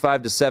hits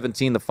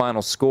 35-17, the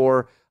final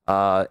score.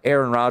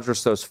 Aaron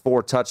Rodgers throws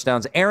 4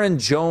 touchdowns. Aaron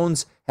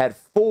Jones had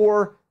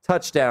 4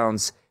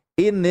 touchdowns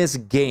in this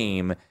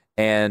game.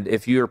 And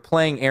if you're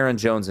playing Aaron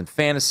Jones in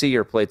fantasy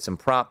or played some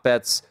prop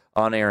bets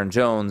on Aaron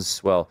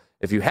Jones, well,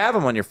 if you have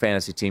him on your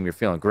fantasy team, you're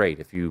feeling great.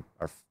 If you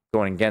are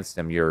going against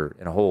him, you're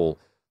in a whole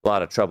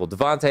lot of trouble.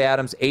 Devontae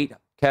Adams, 8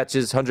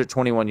 catches,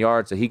 121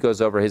 yards, so he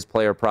goes over his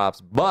player props,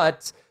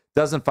 but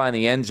doesn't find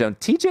the end zone.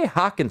 TJ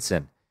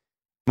Hawkinson,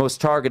 most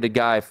targeted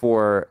guy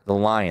for the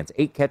Lions,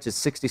 8 catches,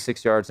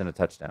 66 yards, and a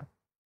touchdown.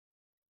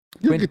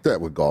 You get that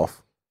with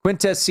golf.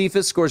 Quintez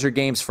Cephas scores your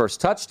game's first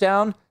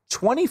touchdown,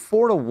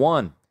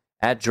 24-1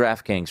 at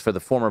DraftKings for the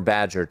former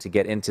Badger to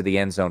get into the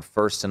end zone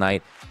first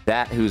tonight.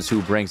 That who's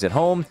who brings it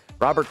home.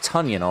 Robert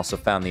Tonyan also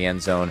found the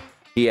end zone.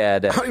 He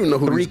had I don't even know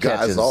who 3 these guys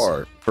catches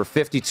are. For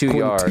 52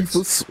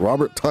 yards.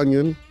 Robert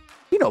Tonyan.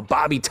 You know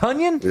Bobby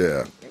Tonyan?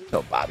 Yeah. You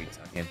know Bobby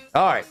Tonyan.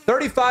 All right,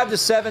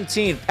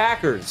 35-17.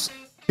 Packers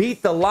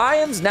beat the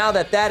Lions. Now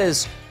that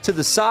is to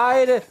the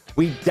side,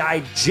 we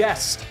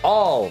digest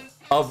all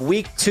of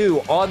week 2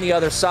 on the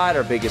other side.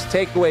 Our biggest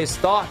takeaways,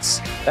 thoughts.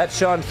 That's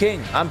Sean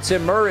King. I'm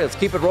Tim Murray. Let's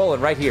keep it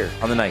rolling right here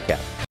on the Nightcap.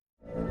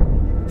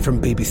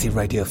 From BBC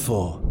Radio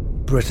 4,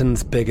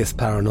 Britain's biggest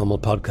paranormal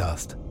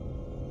podcast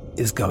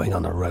is going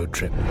on a road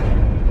trip.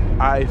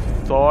 I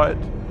thought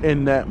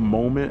in that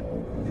moment,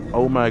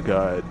 oh my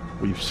God,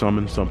 we've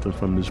summoned something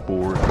from this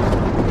board.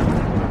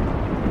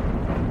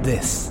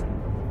 This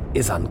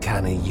is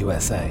Uncanny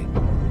USA.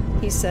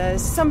 He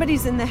says,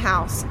 somebody's in the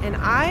house, and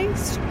I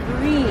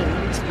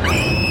screamed.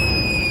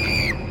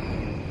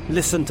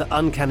 Listen to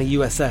Uncanny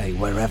USA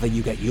wherever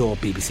you get your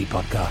BBC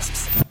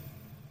podcasts,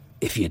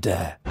 if you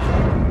dare.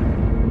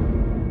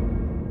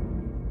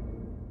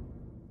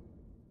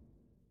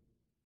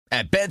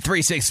 At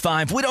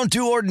Bet365, we don't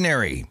do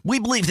ordinary. We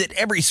believe that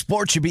every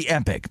sport should be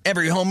epic.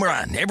 Every home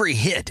run, every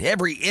hit,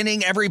 every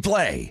inning, every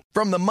play.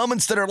 From the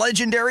moments that are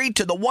legendary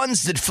to the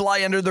ones that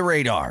fly under the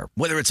radar.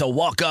 Whether it's a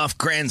walk-off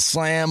grand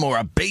slam or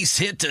a base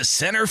hit to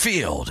center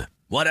field.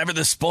 Whatever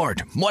the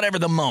sport, whatever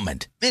the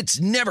moment.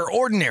 It's never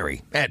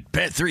ordinary at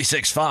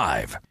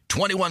Bet365.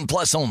 21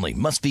 plus only.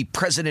 Must be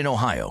present in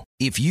Ohio.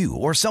 If you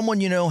or someone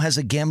you know has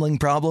a gambling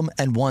problem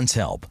and wants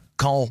help,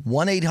 call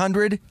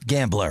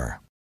 1-800-GAMBLER.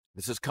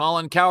 This is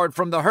Colin Cowherd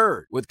from The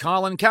Herd with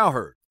Colin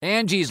Cowherd.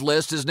 Angie's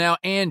List is now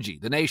Angie,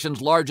 the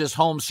nation's largest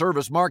home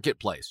service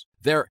marketplace.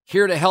 They're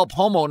here to help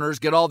homeowners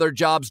get all their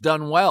jobs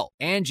done well.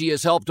 Angie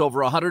has helped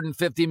over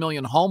 150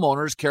 million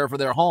homeowners care for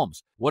their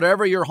homes.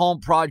 Whatever your home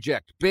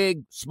project,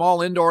 big,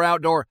 small, indoor,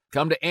 outdoor,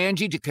 come to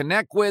Angie to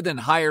connect with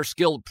and hire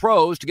skilled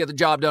pros to get the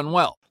job done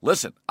well.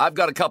 Listen, I've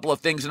got a couple of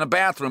things in a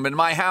bathroom in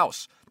my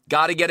house.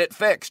 Got to get it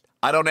fixed.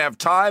 I don't have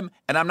time,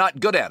 and I'm not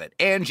good at it.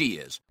 Angie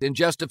is. In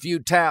just a few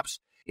taps,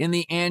 in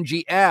the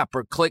Angie app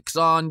or clicks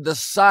on the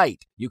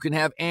site, you can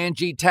have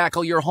Angie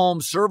tackle your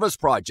home service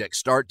project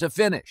start to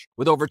finish.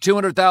 With over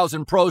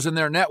 200,000 pros in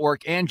their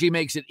network, Angie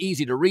makes it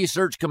easy to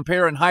research,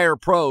 compare, and hire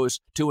pros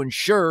to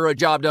ensure a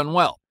job done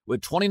well.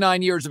 With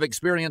 29 years of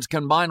experience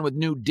combined with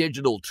new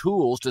digital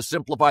tools to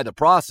simplify the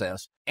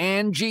process,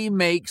 Angie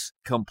makes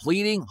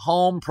completing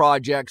home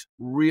projects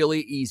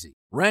really easy.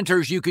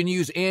 Renters, you can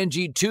use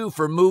Angie too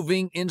for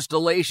moving,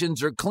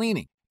 installations, or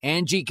cleaning.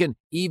 Angie can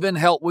even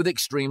help with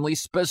extremely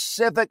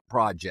specific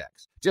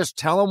projects. Just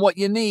tell them what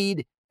you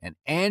need, and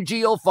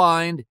Angie will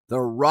find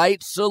the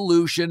right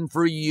solution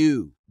for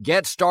you.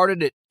 Get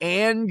started at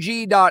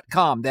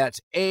Angie.com. That's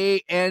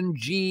ANGI.com.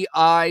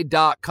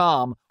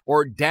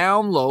 or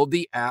download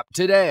the app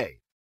today.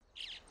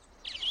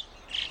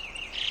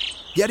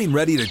 Getting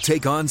ready to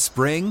take on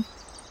spring?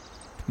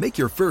 Make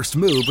your first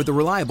move with the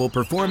reliable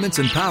performance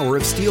and power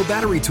of Steel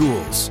battery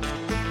tools.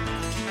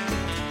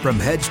 From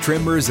hedge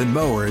trimmers and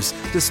mowers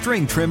to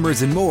string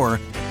trimmers and more,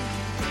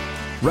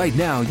 right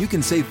now you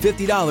can save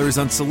 $50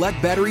 on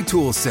select battery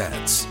tool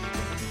sets.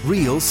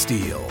 Real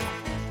Steel.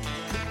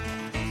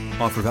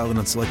 Offer valid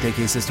on select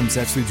AK system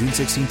sets through June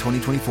 16,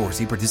 2024.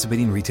 See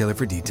participating retailer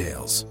for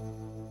details.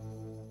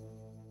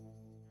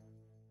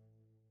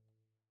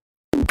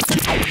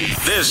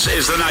 This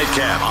is the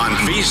Nightcap on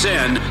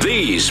VSiN,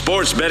 the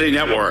Sports Betting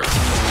Network.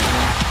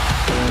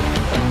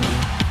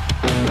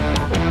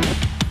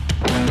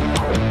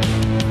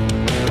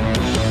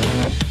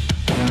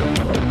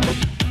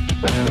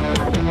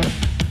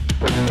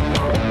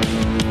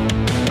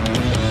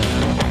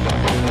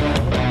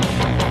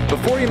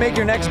 Before you make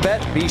your next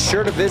bet, be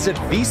sure to visit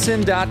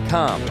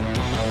VSiN.com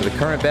for the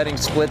current betting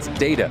splits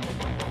data.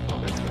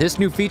 This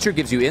new feature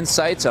gives you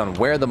insights on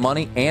where the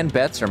money and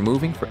bets are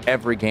moving for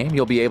every game.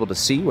 You'll be able to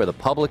see where the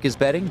public is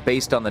betting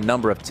based on the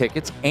number of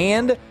tickets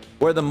and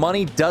where the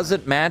money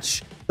doesn't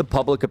match the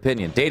public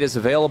opinion. Data is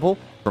available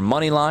for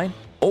money line,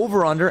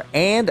 over-under,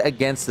 and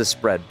against the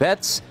spread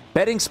bets.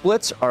 Betting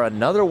splits are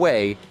another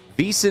way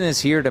VSiN is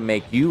here to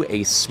make you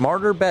a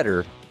smarter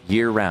bettor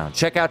year-round.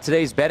 Check out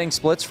today's betting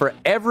splits for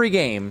every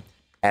game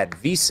at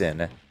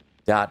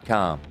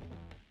VSiN.com.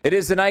 It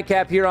is the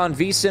Nightcap here on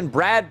VSiN.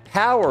 Brad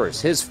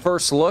Powers, his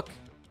first look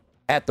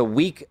at the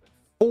Week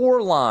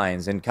 4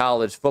 lines in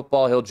college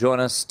football. He'll join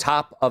us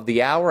top of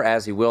the hour,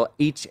 as he will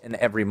each and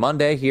every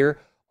Monday here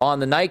on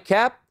the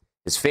Nightcap.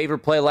 His favorite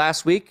play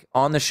last week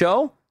on the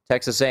show,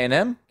 Texas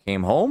A&M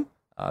came home.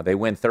 They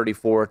win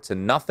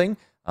 34-0.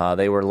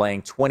 They were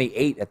laying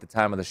 28 at the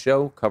time of the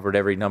show. Covered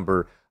every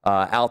number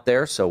out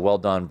there, so well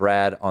done,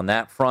 Brad, on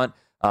that front.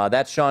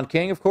 That's Sean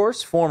King, of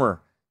course,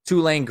 former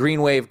Tulane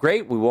Green Wave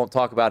great. We won't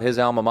talk about his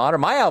alma mater.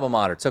 My alma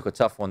mater took a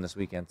tough one this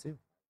weekend, too.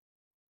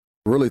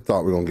 Really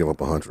thought we were going to give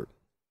up 100.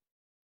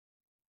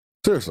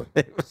 Seriously.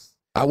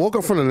 I woke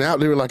up from the nap.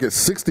 They were like at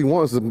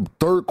 61. It's the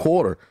third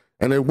quarter,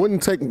 and they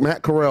wouldn't take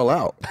Matt Corral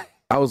out.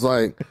 I was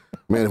like,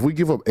 man, if we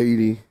give up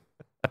 80,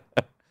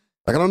 like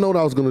I don't know what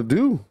I was going to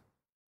do.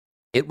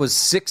 It was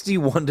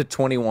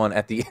 61-21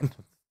 at the end of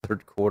the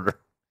third quarter.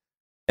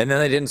 And then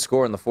they didn't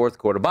score in the fourth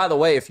quarter. By the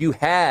way, if you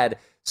had,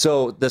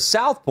 so the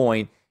South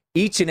Point,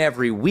 each and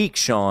every week,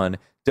 Sean,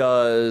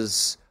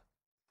 does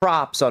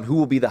props on who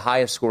will be the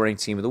highest scoring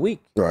team of the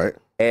week. Right.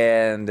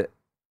 And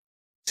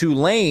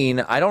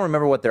Tulane, I don't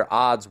remember what their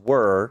odds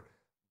were,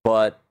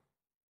 but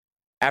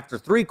after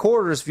three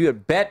quarters, if you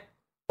had bet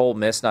Ole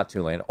Miss, not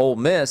Tulane, Ole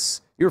Miss,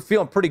 you were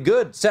feeling pretty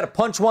good. Set to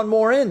punch one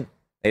more in.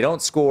 They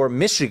don't score.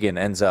 Michigan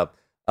ends up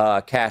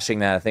cashing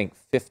that, I think,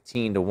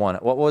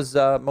 15-1. What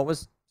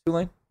was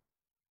Tulane?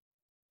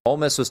 Ole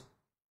Miss was,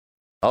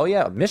 oh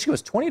yeah, Michigan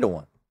was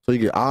 20-1. So you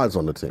get odds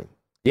on the team.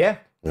 Yeah.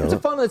 Yeah. It's a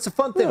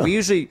fun thing. Yeah. We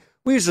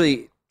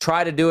usually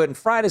try to do it, and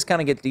Fridays kind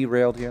of get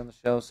derailed here on the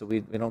show, so we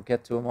don't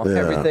get to them on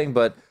everything.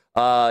 But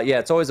yeah,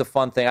 it's always a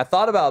fun thing. I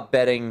thought about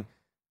betting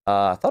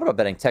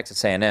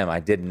Texas A&M. I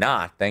did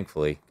not,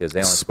 thankfully, because they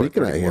only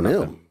Speaking of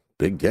A&M,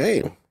 big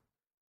game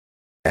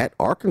at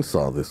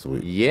Arkansas this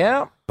week.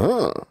 Yeah.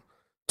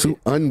 Two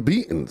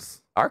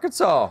unbeatens.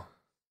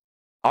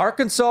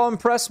 Arkansas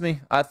impressed me.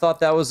 I thought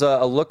that was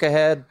a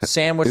look-ahead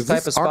sandwich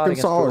type of spot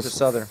against Georgia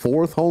Southern.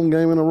 Fourth home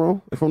game in a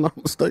row, if I'm not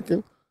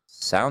mistaken?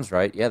 Sounds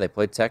right. Yeah, they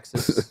played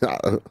Texas.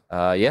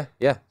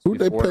 Yeah. Who'd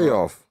they pay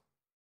off?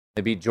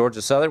 They beat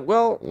Georgia Southern.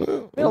 Well,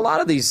 I mean, a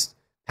lot of these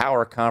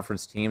power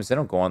conference teams, they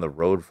don't go on the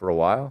road for a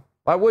while.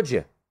 Why would you?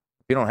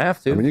 If you don't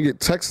have to. I mean, you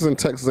get Texas and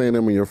Texas A&M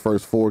in your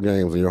first 4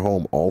 games, and you're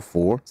home all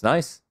 4. It's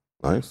nice.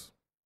 Nice.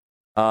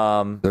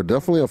 They're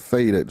definitely a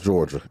fade at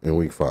Georgia in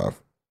Week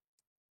 5.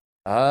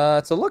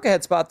 It's a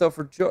look-ahead spot, though,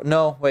 for Georgia.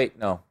 No. I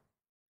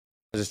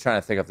was just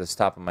trying to think off the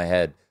top of my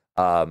head.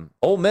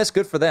 Ole Miss,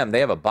 good for them. They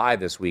have a bye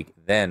this week,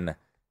 then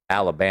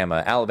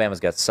Alabama. Alabama's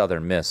got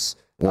Southern Miss.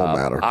 Won't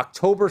matter.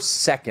 October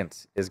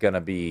 2nd is going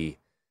to be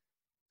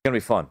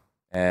fun,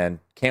 and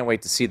can't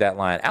wait to see that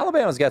line.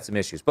 Alabama's got some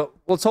issues, but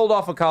let's hold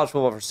off on college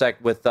football for a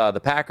sec with the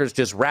Packers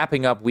just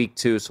wrapping up Week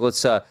 2. So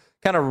let's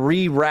kind of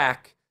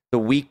re-rack the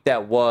week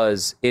that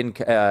was in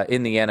the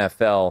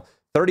NFL.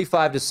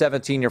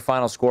 35-17, your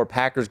final score.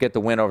 Packers get the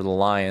win over the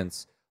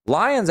Lions.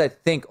 Lions, I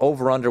think,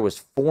 over-under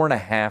was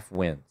 4.5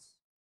 wins.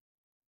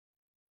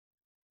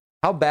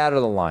 How bad are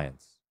the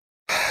Lions?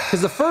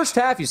 Because the first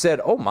half, you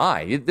said, oh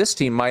my, this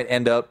team might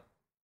end up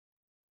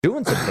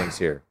doing some things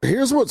here.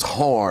 Here's what's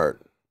hard.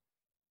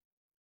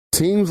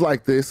 Teams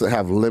like this that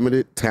have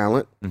limited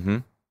talent,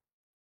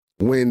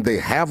 when they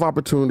have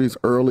opportunities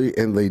early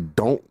and they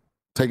don't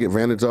take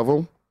advantage of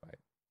them,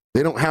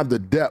 they don't have the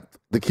depth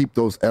to keep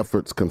those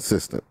efforts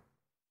consistent.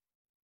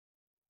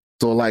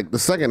 So, like, the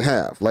second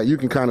half, like, you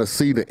can kind of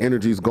see the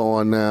energy's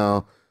gone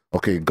now.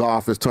 Okay,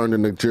 Goff is turned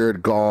into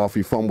Jared Goff.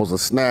 He fumbles a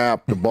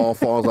snap. The ball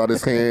falls out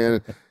his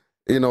hand.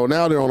 You know,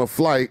 now they're on a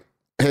flight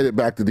headed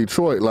back to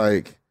Detroit.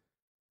 Like,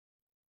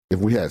 if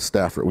we had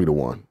Stafford, we'd have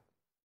won.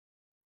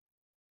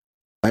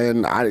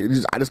 And I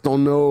just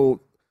don't know.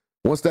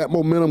 Once that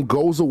momentum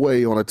goes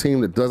away on a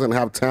team that doesn't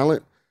have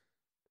talent,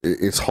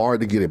 it's hard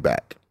to get it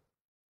back.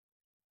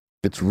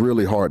 It's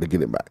really hard to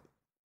get it back.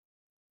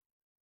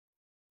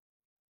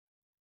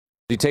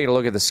 You take a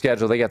look at the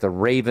schedule. They got the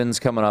Ravens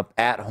coming up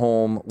at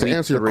home. To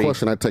answer your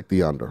question, I take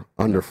the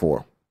under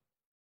 4.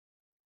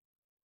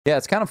 Yeah,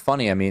 it's kind of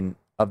funny. I mean,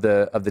 of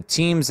the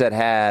teams that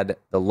had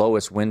the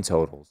lowest win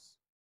totals,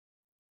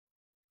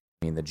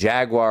 I mean, the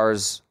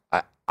Jaguars.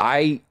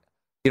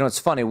 It's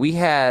funny. We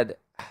had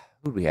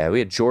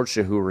George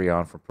Shahuri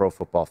on for Pro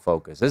Football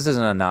Focus. This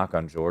isn't a knock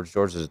on George.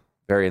 George is a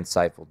very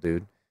insightful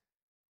dude.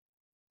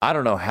 I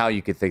don't know how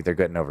you could think they're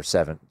getting over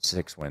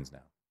 6 wins now.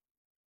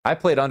 I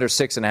played under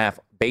 6.5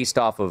 based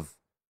off of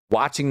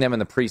watching them in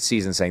the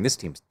preseason saying this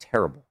team's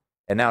terrible.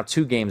 And now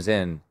 2 games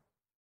in.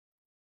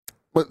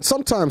 But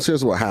sometimes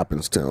here's what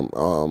happens, Tim.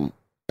 And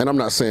I'm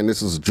not saying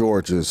this is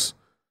George's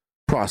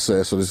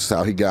process or this is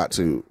how he got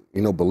to,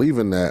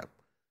 believing that.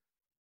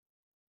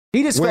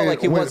 He just felt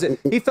like it wasn't.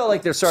 He felt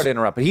like they're sorry to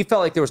interrupt, but he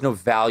felt like there was no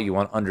value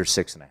on under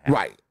 6.5.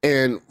 Right.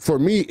 And for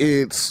me,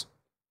 it's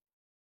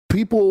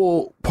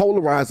people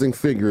polarizing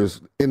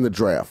figures in the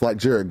draft, like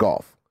Jared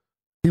Goff.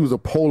 He was a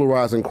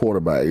polarizing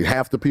quarterback.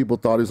 Half the people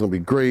thought he was going to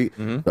be great.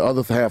 Mm-hmm. The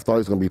other half thought he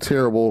was going to be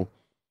terrible.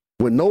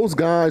 When those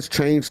guys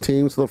change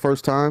teams for the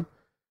first time,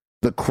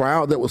 the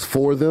crowd that was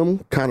for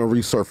them kind of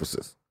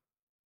resurfaces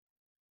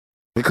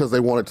because they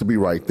want it to be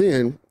right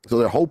then. So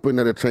they're hoping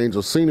that a change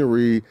of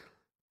scenery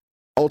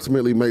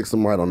ultimately makes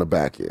them right on the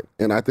back end.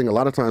 And I think a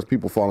lot of times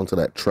people fall into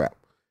that trap.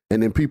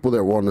 And then people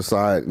that were on the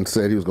side and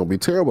said he was going to be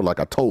terrible,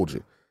 like I told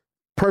you.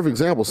 Perfect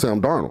example,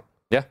 Sam Darnold.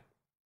 Yeah.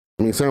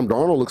 I mean, Sam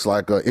Darnold looks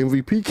like an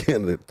MVP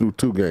candidate through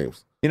 2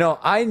 games.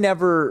 I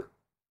never,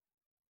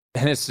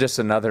 and it's just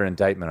another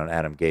indictment on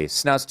Adam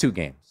Gase. Now it's 2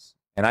 games.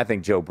 And I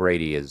think Joe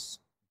Brady is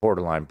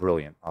borderline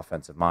brilliant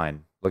offensive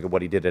mind. Look at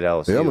what he did at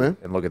LSU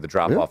and look at the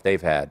drop-off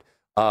they've had.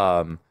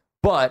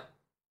 But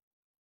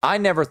I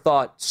never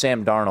thought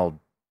Sam Darnold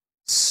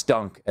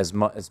stunk as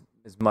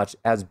much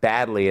as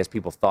badly as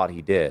people thought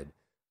he did.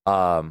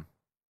 And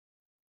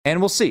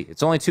we'll see.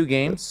 It's only 2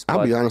 games.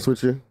 I'll be honest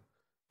with you.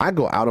 I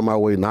go out of my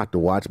way not to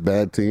watch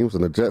bad teams,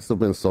 and the Jets have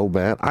been so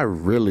bad. I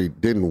really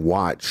didn't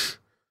watch.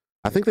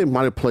 I think they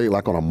might have played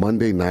like on a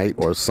Monday night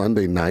or a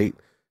Sunday night,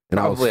 and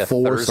probably I was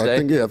forced. I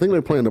think they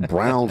were playing the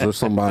Browns or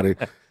somebody,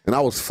 and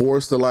I was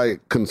forced to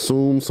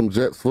consume some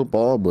Jets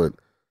football, but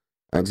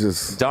I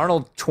just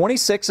Darnold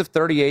 26 of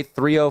 38,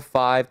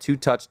 305, 2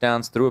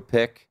 touchdowns, threw a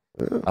pick.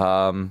 Yeah.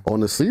 On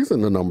the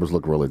season, the numbers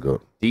look really good.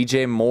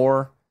 DJ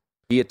Moore.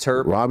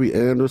 Robbie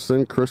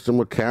Anderson, Christian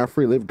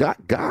McCaffrey, they've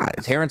got guys.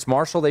 Terrence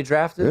Marshall, they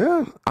drafted?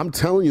 Yeah. I'm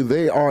telling you,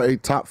 they are a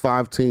top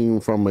 5 team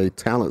from a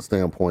talent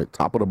standpoint,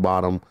 top of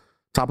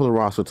the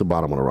roster to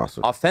bottom of the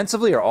roster.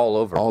 Offensively or all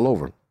over? All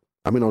over.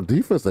 I mean, on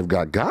defense, they've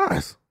got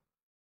guys.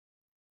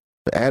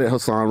 They added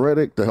Hassan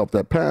Reddick to help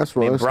that pass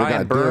rush.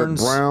 Brian Burns.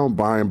 Derek Brown,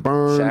 Brian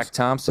Burns. Shaq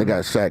Thompson. They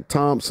got Shaq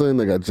Thompson.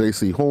 They got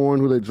J.C. Horn,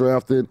 who they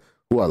drafted,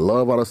 who I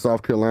love out of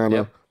South Carolina.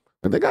 Yep.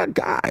 And they got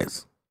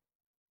guys.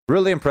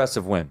 Really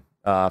impressive win.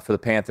 For the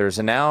Panthers.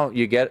 And now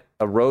you get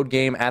a road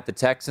game at the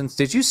Texans.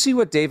 Did you see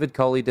what David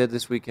Culley did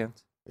this weekend?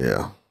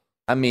 Yeah.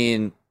 I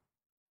mean,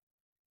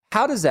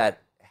 how does that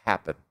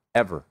happen?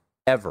 Ever.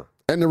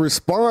 And the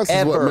response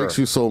is what makes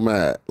you so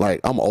mad.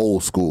 Like, I'm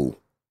old school.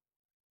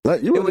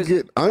 I'm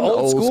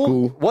old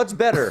school. What's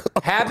better,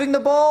 having the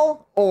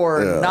ball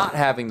or not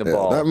having the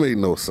ball? That made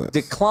no sense.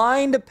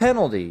 Declined a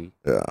penalty.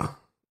 Yeah.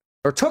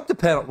 Or took the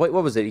penalty. Wait,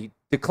 what was it? He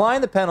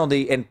declined the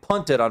penalty and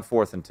punted on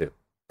 4th and 2.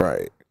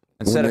 Right.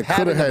 Instead of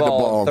having the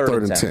ball on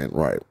 3rd and 10.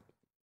 Right.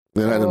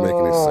 That didn't make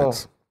any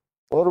sense.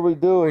 What are we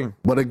doing?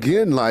 But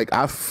again,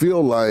 I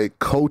feel like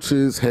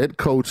head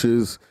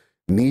coaches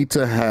need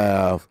to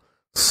have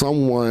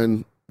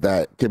someone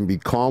that can be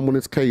calm when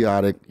it's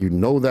chaotic. You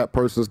know that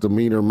person's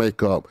demeanor,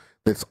 makeup,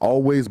 that's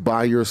always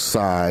by your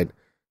side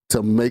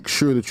to make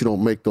sure that you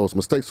don't make those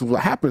mistakes. So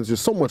what happens,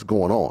 there's so much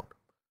going on.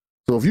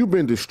 So if you've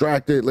been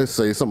distracted, let's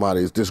say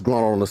somebody's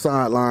disgruntled on the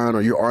sideline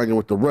or you're arguing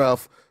with the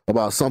ref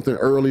about something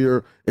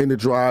earlier in the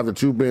drive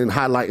that you've been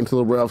highlighting to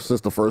the ref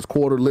since the first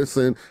quarter.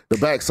 Listen, the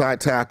backside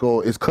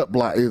tackle is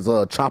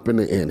chopping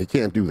the end. He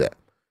can't do that.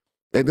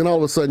 And then all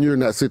of a sudden you're in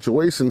that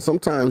situation.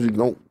 Sometimes you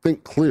don't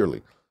think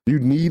clearly. You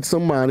need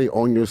somebody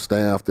on your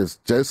staff that's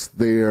just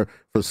there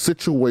for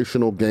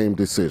situational game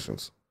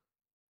decisions.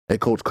 Hey,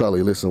 Coach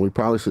Culley, listen, we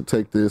probably should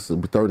take this.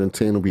 It'll be 3rd and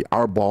 10. It'll be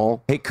our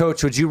ball. Hey,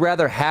 Coach, would you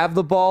rather have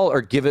the ball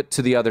or give it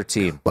to the other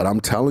team? But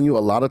I'm telling you, a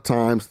lot of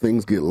times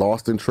things get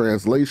lost in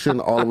translation.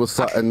 All of a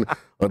sudden,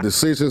 a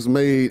decision's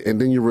made, and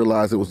then you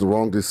realize it was the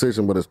wrong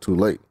decision, but it's too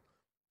late.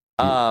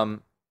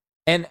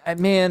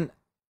 Man,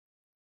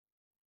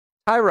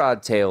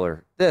 Tyrod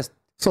Taylor,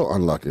 so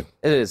unlucky.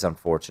 It is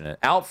unfortunate.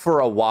 Out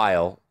for a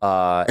while.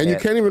 And you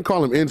can't even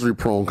call him injury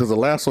prone because the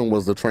last one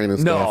was the training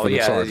staff for the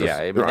Chargers. Yeah.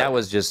 I mean, that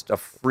was just a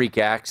freak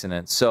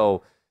accident.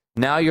 So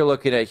now you're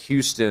looking at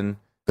Houston.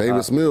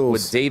 Davis Mills.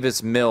 With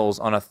Davis Mills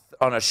on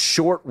a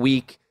short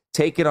week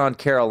taking on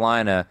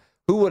Carolina.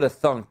 Who would have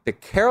thunk the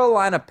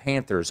Carolina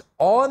Panthers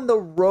on the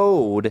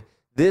road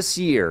this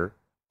year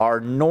are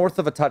north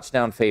of a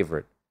touchdown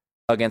favorite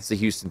against the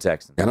Houston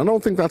Texans. And I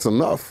don't think that's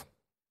enough.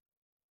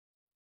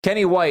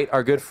 Kenny White,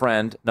 our good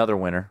friend, another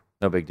winner,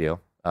 no big deal,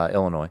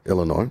 Illinois.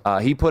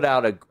 He put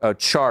out a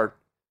chart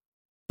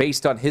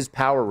based on his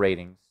power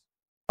ratings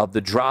of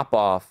the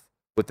drop-off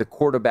with the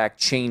quarterback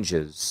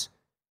changes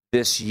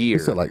this year.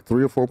 He said like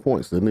 3 or 4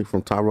 points, didn't he,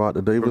 from Tyrod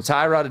to Davis? From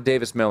Tyrod to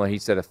Davis Miller, he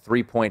said a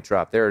 3-point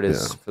drop. There it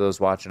is for those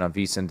watching on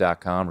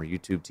vsin.com or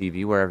YouTube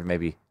TV, wherever you may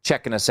be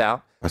checking us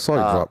out. I saw you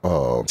drop.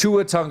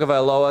 Tua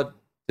Tagovailoa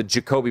to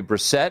Jacoby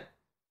Brissett,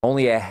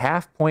 only a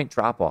half-point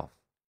drop-off.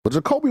 But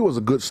Jacoby was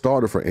a good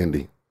starter for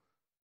Indy.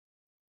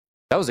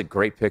 That was a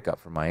great pickup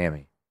for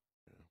Miami.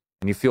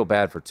 And you feel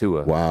bad for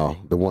Tua. Wow.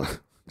 The one,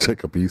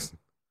 Jacob Eason.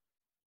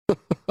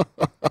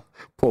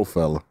 Poor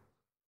fella.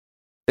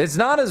 It's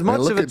not as much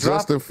look of a at drop.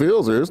 Justin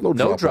Fields. There's no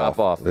drop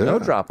off. Yeah. No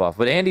drop off.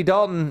 But Andy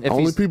Dalton, if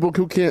only people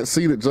who can't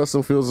see that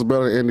Justin Fields is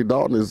better than Andy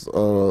Dalton is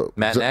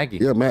Matt Nagy.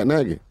 Yeah, Matt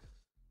Nagy.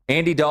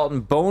 Andy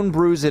Dalton, bone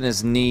bruise in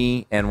his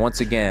knee, and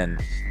once again,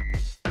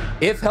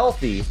 if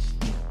healthy,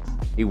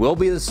 he will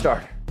be the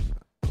starter.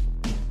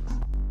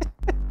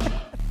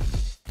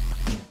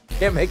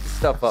 Can't make this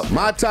stuff up.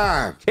 My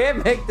time.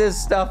 Can't make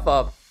this stuff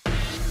up.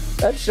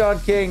 That's Sean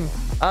King.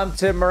 I'm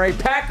Tim Murray.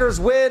 Packers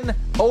win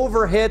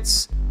over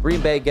hits. Green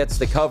Bay gets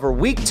the cover.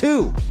 Week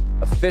 2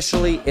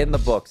 officially in the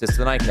books. It's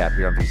the Nightcap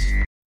here on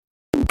VSiN.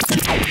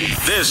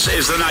 This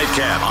is the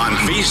Nightcap on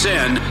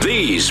VSiN,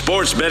 the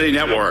Sports Betting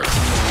Network.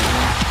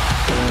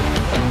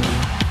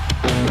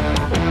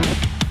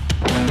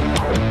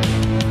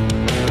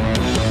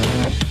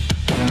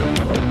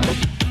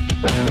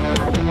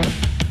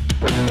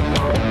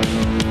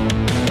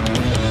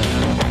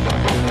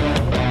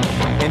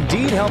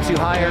 Indeed helps you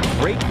hire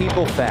great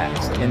people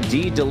fast.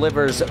 Indeed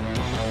delivers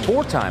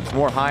 4 times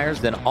more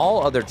hires than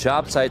all other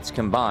job sites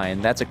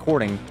combined. That's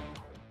according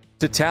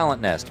to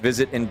Talent Nest.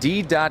 Visit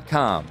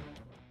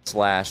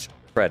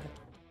Indeed.com/credit.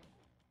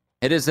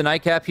 It is the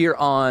Nightcap here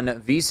on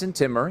VSiN.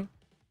 Tim Murray,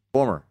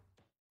 former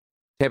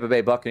Tampa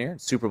Bay Buccaneer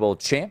and Super Bowl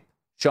champ.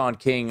 Sean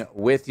King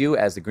with you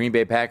as the Green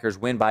Bay Packers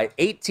win by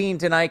 18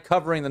 tonight,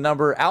 covering the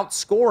number,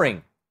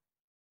 outscoring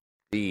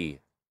the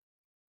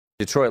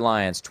Detroit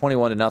Lions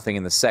 21-0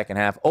 in the second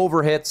half.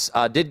 Overhits.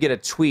 Did get a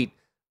tweet.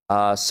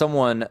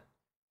 Someone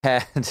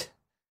had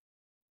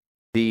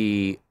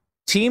the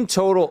team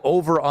total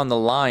over on the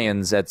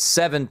Lions at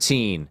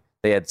 17.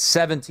 They had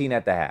 17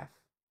 at the half.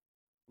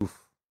 Oof.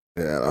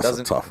 Yeah, that's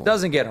a tough one.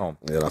 Doesn't get home.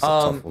 Yeah, that's a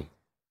tough one.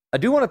 I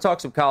do want to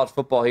talk some college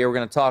football here. We're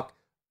going to talk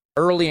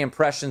early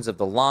impressions of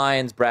the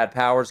Lions. Brad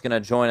Power's going to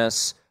join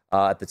us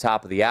at the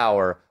top of the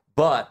hour.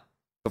 But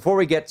before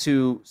we get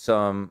to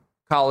some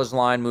college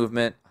line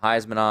movement,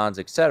 Heisman odds,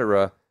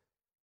 etc.,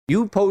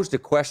 you posed a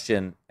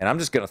question, and I'm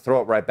just going to throw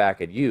it right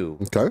back at you.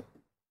 Okay.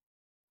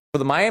 For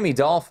the Miami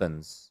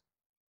Dolphins,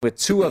 with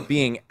Tua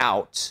being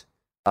out,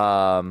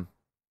 and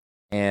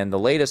the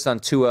latest on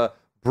Tua,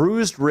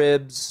 bruised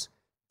ribs,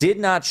 did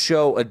not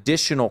show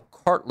additional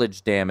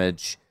cartilage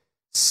damage.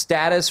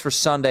 Status for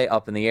Sunday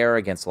up in the air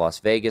against Las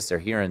Vegas. They're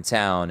here in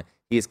town.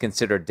 He is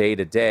considered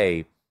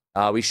day-to-day.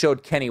 We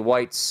showed Kenny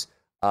White's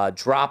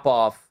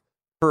drop-off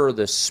per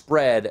the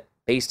spread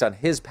based on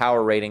his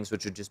power ratings,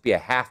 which would just be a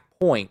half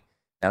point.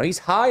 Now, he's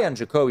high on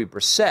Jacoby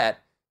Brissett,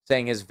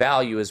 saying his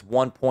value is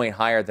 1 point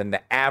higher than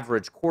the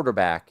average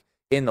quarterback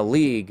in the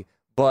league.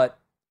 But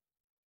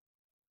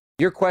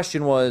your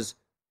question was,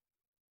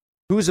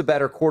 who's a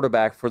better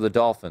quarterback for the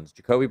Dolphins,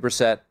 Jacoby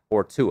Brissett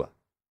or Tua?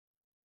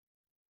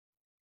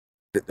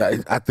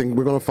 I think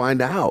we're going to find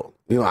out.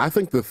 I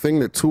think the thing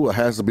that Tua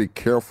has to be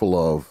careful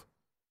of,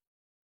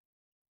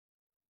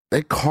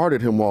 they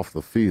carted him off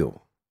the field.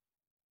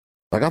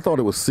 Like, I thought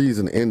it was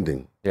season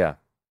ending. Yeah.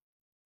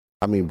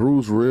 I mean,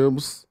 bruised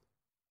ribs,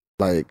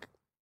 I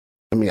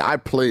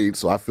played,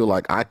 so I feel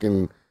like I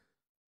can,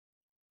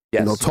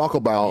 talk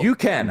about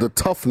the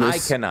toughness I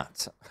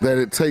cannot. that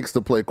it takes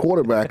to play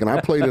quarterback. And I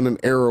played in an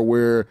era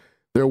where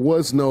there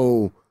was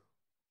no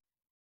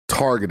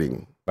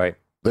targeting. Right.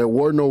 There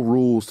were no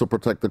rules to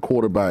protect the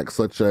quarterback,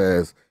 such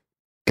as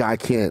guy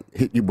can't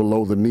hit you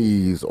below the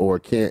knees or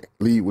can't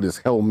lead with his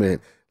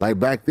helmet. Like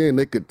back then,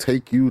 they could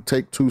take 2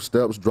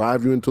 steps,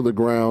 drive you into the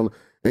ground,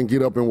 and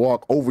get up and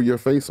walk over your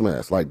face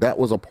mask. Like, that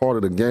was a part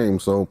of the game.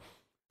 So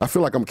I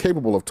feel like I'm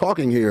capable of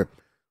talking here.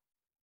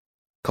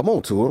 Come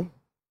on, Tua.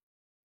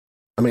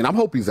 I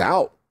hope he's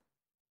out,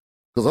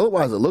 because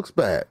otherwise it looks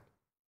bad.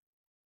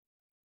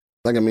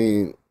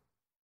 So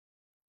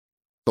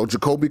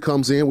Jacoby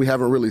comes in. We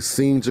haven't really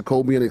seen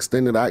Jacoby in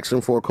extended action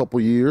for a couple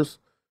years.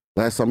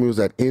 Last time he was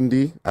at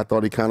Indy, I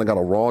thought he kind of got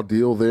a raw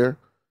deal there,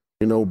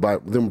 by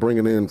them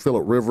bringing in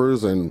Phillip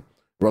Rivers and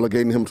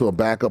relegating him to a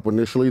backup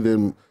initially,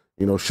 then,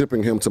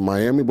 shipping him to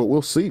Miami. But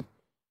we'll see.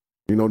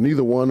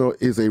 Neither one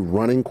is a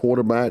running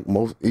quarterback,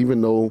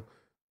 even though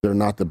they're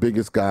not the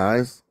biggest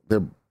guys.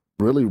 They're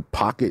really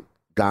pocket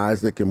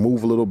guys that can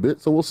move a little bit.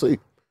 So we'll see.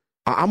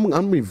 I'm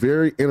going to be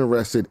very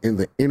interested in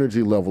the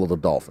energy level of the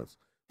Dolphins,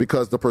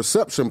 because the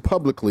perception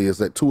publicly is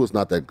that Tua's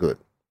not that good.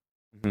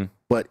 Mm-hmm.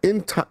 But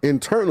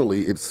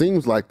internally, it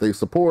seems like they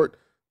support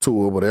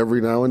Tua, but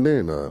every now and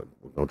then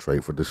we're going to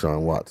trade for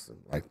Deshaun Watson.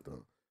 Like the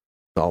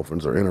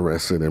Dolphins are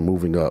interested in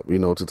moving up,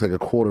 to take a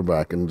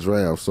quarterback in the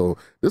draft. So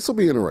this will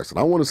be interesting.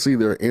 I want to see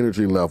their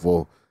energy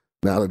level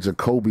now that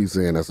Jacoby's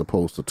in as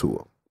opposed to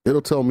Tua.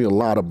 It'll tell me a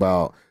lot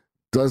about,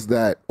 does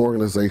that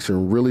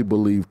organization really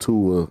believe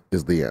Tua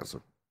is the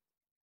answer?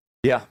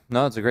 Yeah,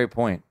 no, it's a great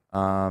point.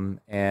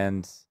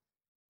 And,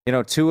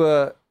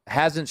 Tua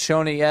hasn't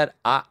shown it yet.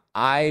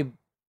 I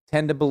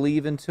tend to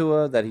believe in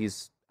Tua that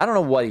I don't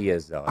know what he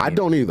is, though. I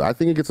don't either. I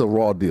think he gets a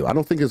raw deal. I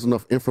don't think there's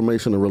enough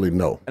information to really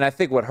know. And I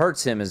think what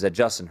hurts him is that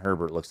Justin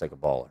Herbert looks like a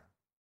baller.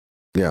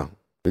 Yeah,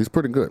 he's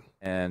pretty good.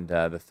 And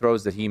the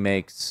throws that he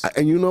makes.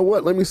 And you know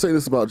what? Let me say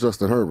this about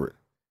Justin Herbert.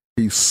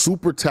 He's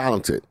super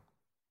talented.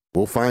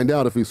 We'll find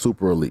out if he's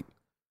super elite.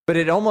 But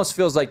it almost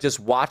feels like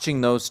just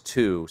watching those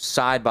two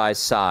side by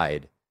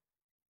side.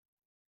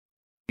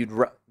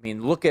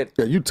 Look at.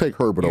 Yeah, you'd take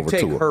Herbert over Tua.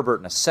 You take Herbert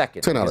in a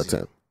second. 10 out of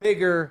 10.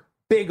 Bigger,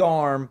 big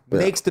arm,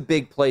 makes the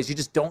big plays. You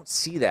just don't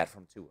see that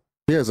from Tua.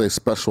 He has a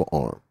special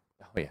arm.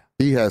 Oh, yeah.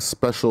 He has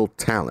special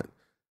talent.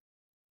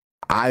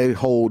 I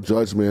hold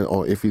judgment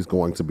on if he's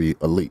going to be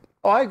elite.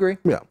 Oh, I agree.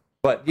 Yeah.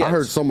 But yes. I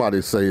heard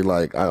somebody say,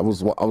 like, I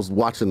was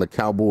watching the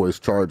Cowboys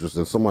Chargers,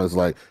 and somebody's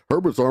like,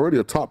 Herbert's already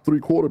a top 3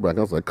 quarterback.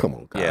 I was like, come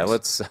on,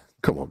 guys. Yeah,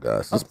 come on,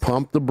 guys. Let's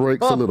pump the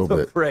brakes a little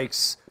bit.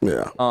 Brakes.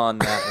 Yeah. On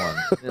that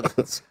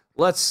one.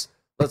 let's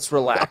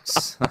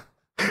relax a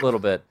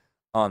little bit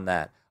on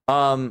that.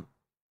 I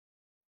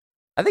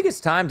think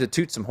it's time to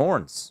toot some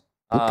horns.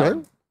 Okay.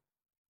 Let's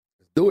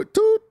do it.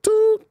 Toot,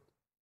 toot.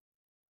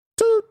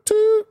 Toot,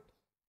 toot.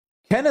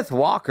 Kenneth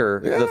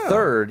Walker, the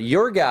third,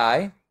 your guy.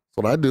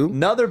 That's what I do.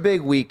 Another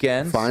big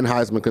weekend. Fine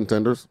Heisman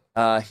contenders.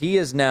 He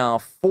is now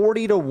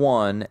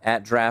 40-1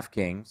 at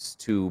DraftKings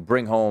to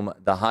bring home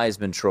the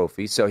Heisman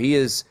Trophy. So he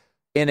is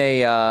in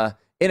a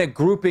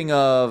grouping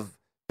of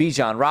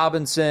Bijan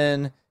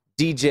Robinson,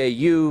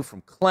 DJU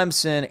from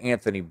Clemson,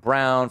 Anthony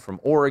Brown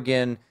from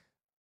Oregon.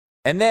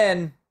 And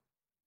then,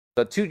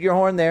 so toot your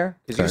horn there,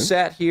 because you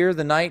sat here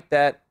the night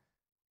that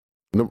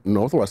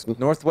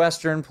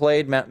Northwestern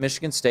played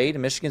Michigan State,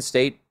 and Michigan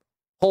State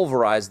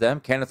pulverized them.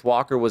 Kenneth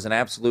Walker was an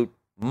absolute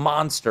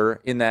monster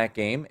in that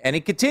game, and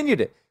he continued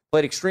it.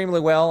 Played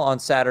extremely well on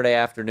Saturday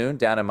afternoon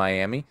down in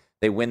Miami.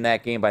 They win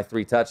that game by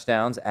 3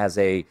 touchdowns as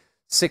a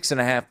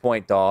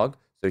 6.5-point dog,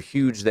 so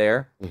huge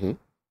there. Mm-hmm.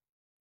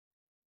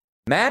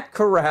 Matt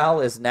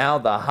Corral is now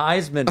the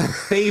Heisman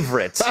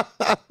favorite.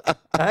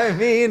 I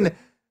mean,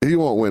 he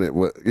won't win it,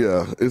 but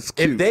yeah, it's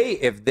cute.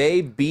 If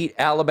they beat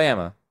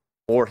Alabama,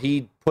 or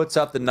he puts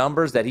up the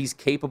numbers that he's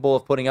capable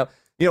of putting up.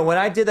 When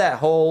I did that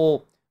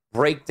whole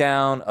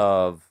breakdown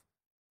of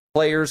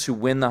players who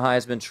win the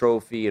Heisman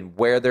Trophy and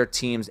where their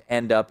teams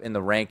end up in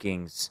the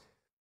rankings,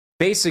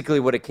 basically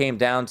what it came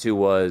down to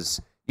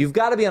was you've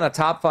got to be on a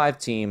top 5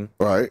 team,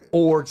 right,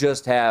 or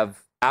just have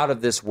out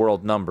of this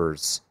world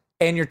numbers.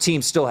 And your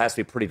team still has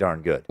to be pretty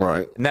darn good.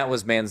 Right. And that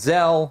was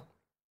Manziel,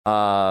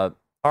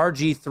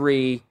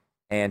 RG3,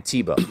 and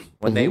Tebow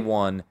when they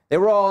won. They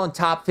were all in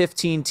top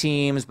 15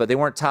 teams, but they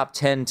weren't top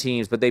 10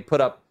 teams, but they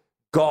put up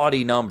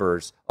gaudy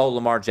numbers. Oh,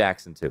 Lamar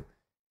Jackson, too.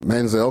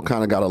 Manziel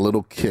kind of got a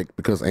little kick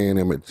because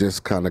A&M had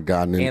just kind of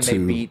gotten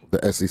into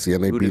the SEC,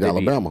 and they beat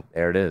Alabama.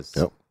 There it is.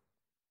 Yep.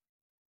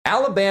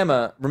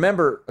 Alabama,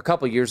 remember a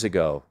couple years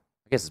ago,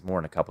 I guess it's more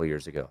than a couple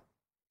years ago,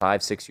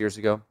 5-6 years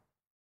ago,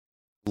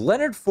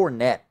 Leonard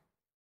Fournette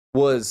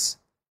was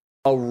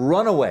a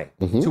runaway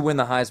to win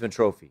the Heisman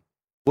Trophy,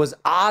 was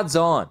odds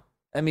on.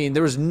 I mean,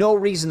 there was no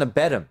reason to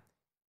bet him.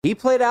 He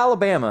played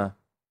Alabama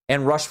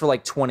and rushed for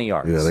like 20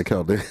 yards. Yeah, they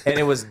called it. And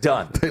it was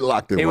done. They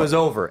locked him up. It was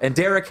over. And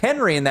Derrick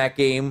Henry in that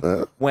game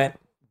went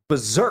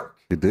berserk.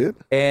 He did?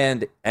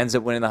 And ends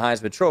up winning the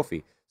Heisman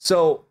Trophy.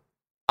 So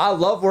I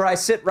love where I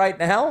sit right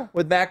now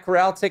with Matt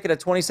Corral taking a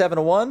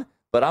 27-1,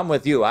 but I'm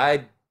with you.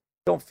 I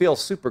don't feel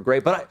super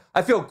great, but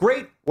I feel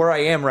great where I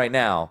am right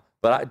now.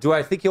 But do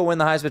I think he'll win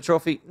the Heisman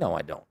Trophy? No,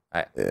 I don't.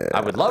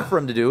 I would love for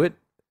him to do it.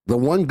 The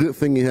one good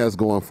thing he has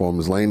going for him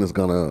is Lane is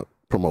going to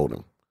promote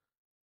him.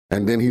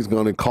 And then he's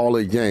going to call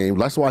a game.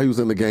 That's why he was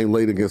in the game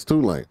late against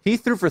Tulane. He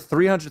threw for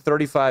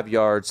 335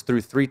 yards,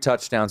 threw 3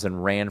 touchdowns,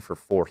 and ran for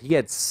 4. He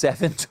had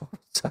 7 total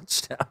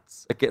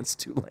touchdowns against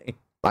Tulane.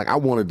 Like, I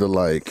wanted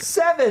to,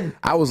 7!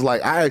 I was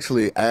like, I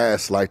actually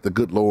asked, the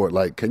good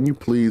Lord, can you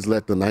please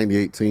let the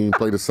 98 team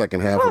play the second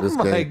half of this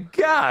game? Oh, my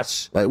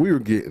gosh. We were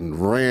getting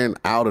ran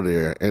out of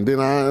there. And then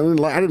I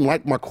didn't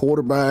like my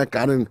quarterback.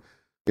 I didn't,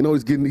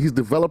 he's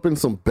developing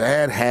some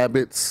bad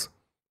habits.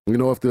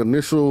 If the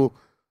initial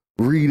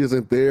read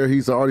isn't there,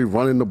 he's already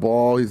running the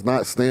ball. He's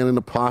not staying in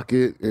the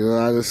pocket.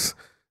 I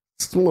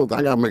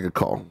got to make a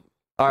call.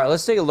 All right,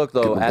 let's take a look,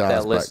 though, at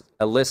that list.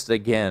 A list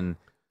again.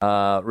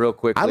 Real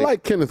quickly. I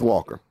like Kenneth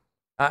Walker.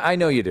 I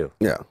know you do.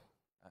 Yeah.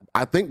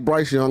 I think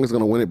Bryce Young is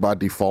going to win it by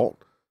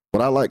default,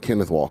 but I like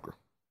Kenneth Walker.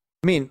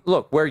 I mean,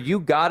 look, where you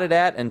got it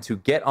at, and to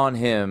get on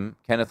him,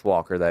 Kenneth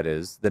Walker, that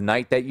is, the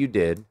night that you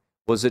did,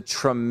 was a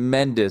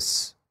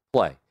tremendous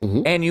play.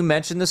 Mm-hmm. And you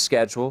mentioned the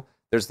schedule.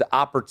 There's the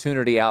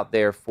opportunity out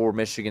there for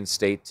Michigan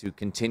State to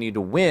continue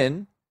to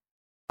win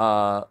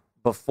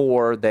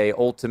before they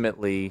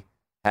ultimately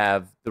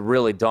have the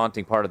really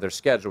daunting part of their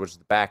schedule, which is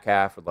the back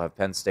half, where they'll have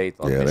Penn State.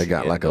 They'll have Michigan, they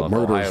got like a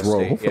murderer's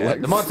row. Yeah,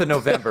 the month of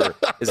November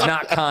is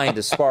not kind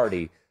to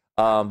Sparty.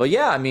 But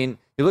yeah, I mean,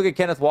 you look at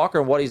Kenneth Walker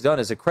and what he's done.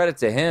 Is a credit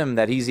to him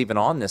that he's even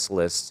on this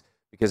list,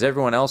 because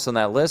everyone else on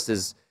that list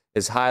is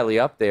highly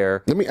up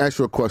there. Let me ask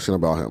you a question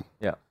about him.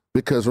 Yeah.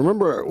 Because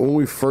remember when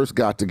we first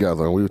got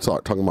together and we were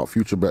talking about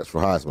future bets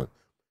for Heisman,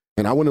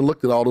 and I went and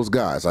looked at all those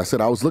guys. I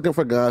said I was looking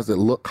for guys that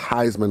look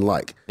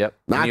Heisman-like. Yep.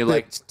 Not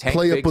that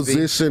play a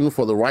position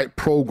for the right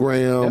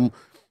program. Yep.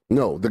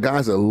 No, the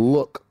guys that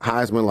look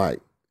Heisman-like.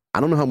 I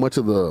don't know how much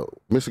of the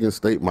Michigan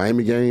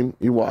State-Miami game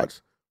you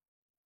watched.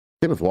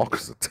 Kenneth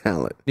Walker's a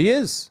talent. He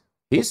is.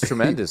 He's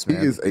tremendous, man.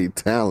 He is a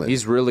talent.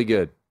 He's really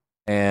good.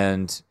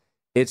 And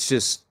it's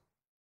just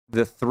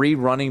the 3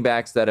 running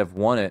backs that have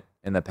won it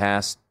in the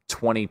past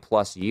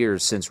 20-plus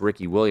years since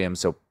Ricky Williams.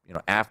 So,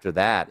 after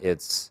that,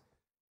 it's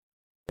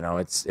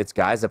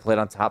guys that played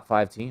on top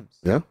 5 teams.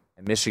 Yeah.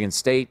 And Michigan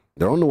State.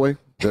 They're on the way.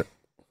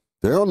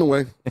 They're on the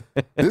way.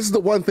 This is the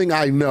one thing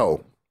I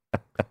know.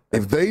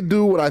 If they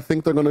do what I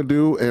think they're going to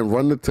do and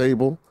run the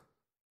table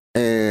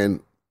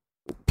and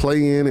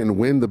play in and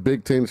win the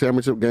Big Ten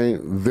championship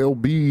game, they'll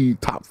be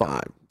top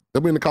 5.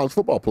 They'll be in the college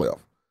football playoff.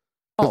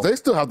 Because they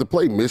still have to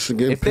play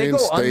Michigan, if Penn they go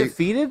State.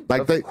 Undefeated,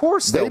 of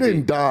course they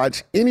didn't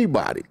dodge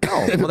anybody.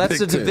 No, well, that's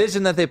the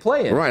division that they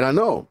play in. Right, I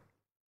know.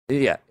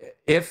 Yeah.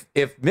 If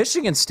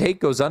Michigan State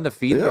goes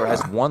undefeated or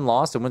has 1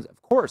 loss and wins,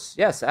 of course,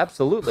 yes,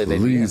 absolutely.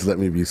 Please let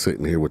me be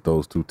sitting here with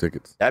those 2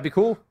 tickets. That'd be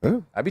cool. Yeah.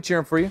 I'd be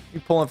cheering for you.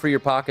 You're pulling for your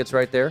pockets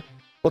right there.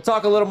 We'll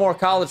talk a little more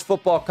college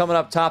football coming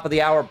up top of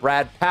the hour.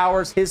 Brad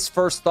Powers, his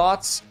first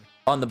thoughts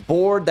on the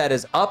board that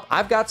is up.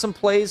 I've got some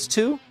plays,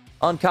 too,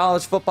 on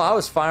college football. I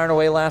was firing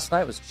away last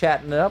night. Was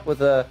chatting it up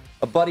with a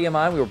buddy of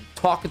mine. We were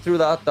talking through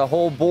the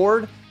whole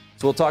board.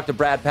 So we'll talk to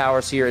Brad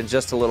Powers here in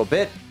just a little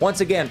bit. Once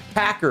again,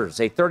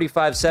 Packers, a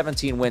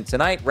 35-17 win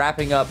tonight,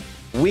 wrapping up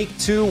week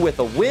 2 with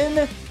a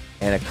win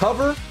and a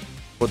cover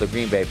for the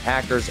Green Bay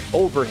Packers.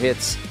 Over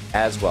hits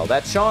as well.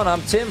 That's Sean.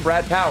 I'm Tim.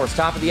 Brad Powers,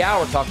 top of the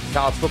hour, talking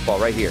college football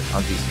right here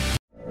on VSiN.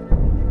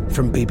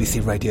 From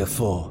BBC Radio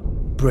 4,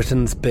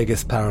 Britain's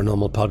biggest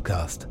paranormal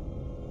podcast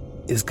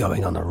is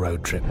going on a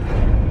road trip.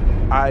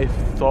 I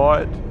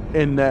thought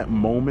in that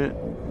moment,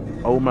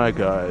 oh my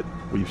God,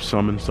 we've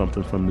summoned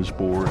something from this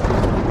board.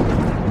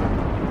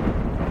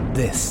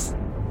 This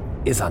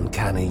is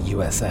Uncanny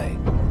USA.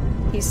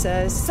 He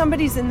says,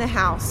 somebody's in the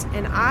house,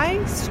 and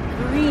I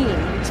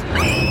screamed.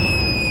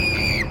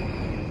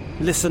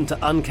 Listen to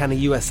Uncanny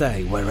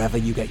USA wherever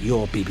you get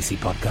your BBC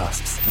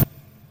podcasts,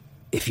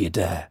 if you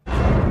dare.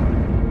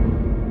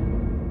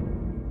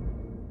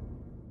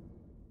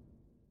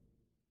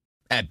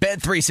 At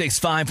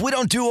Bet365, we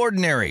don't do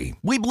ordinary.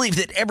 We believe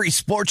that every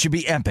sport should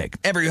be epic.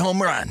 Every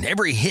home run,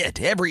 every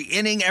hit, every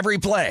inning, every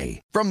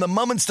play. From the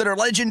moments that are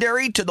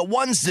legendary to the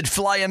ones that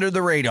fly under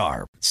the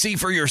radar. See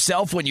for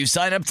yourself when you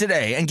sign up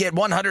today and get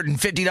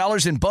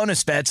 $150 in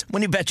bonus bets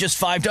when you bet just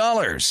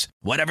 $5.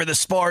 Whatever the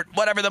sport,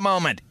 whatever the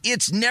moment,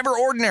 it's never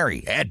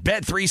ordinary at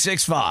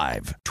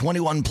Bet365.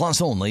 21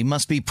 plus only.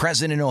 Must be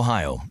present in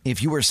Ohio.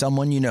 If you or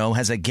someone you know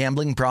has a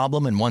gambling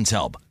problem and wants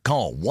help,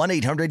 call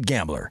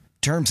 1-800-GAMBLER.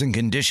 Terms and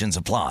conditions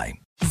apply.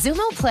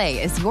 Xumo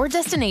Play is your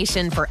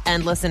destination for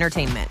endless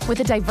entertainment. With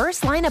a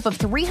diverse lineup of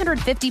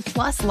 350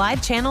 plus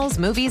live channels,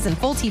 movies, and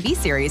full TV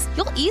series,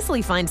 you'll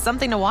easily find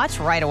something to watch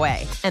right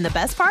away. And the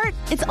best part?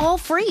 It's all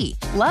free.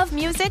 Love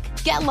music?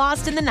 Get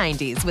lost in the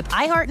 90s with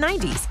iHeart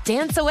 90s,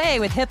 dance away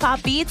with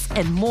hip-hop beats,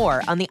 and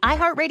more on the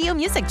iHeartRadio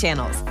music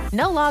channels.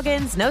 No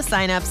logins, no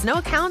signups, no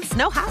accounts,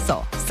 no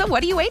hassle. So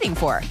what are you waiting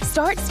for?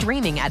 Start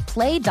streaming at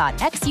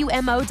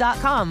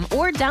play.xumo.com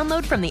or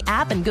download from the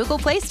app and Google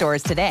Play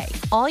stores today.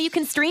 All you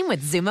can stream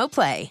with Xumo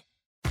Play.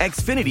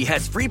 Xfinity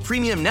has free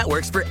premium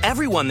networks for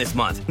everyone this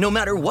month, no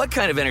matter what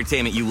kind of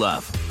entertainment you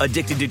love.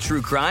 Addicted to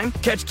true crime?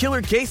 Catch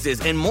killer cases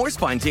and more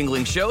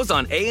spine-tingling shows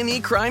on A&E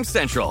Crime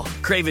Central.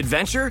 Crave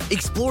adventure?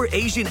 Explore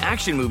Asian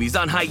action movies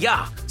on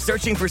Hi-Ya.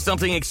 Searching for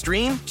something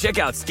extreme? Check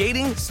out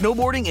skating,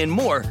 snowboarding, and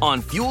more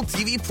on Fuel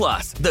TV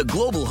Plus, the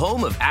global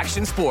home of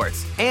action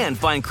sports. And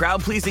find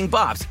crowd-pleasing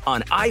bops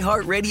on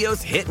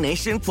iHeartRadio's Hit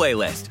Nation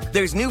playlist.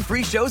 There's new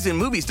free shows and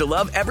movies to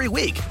love every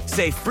week.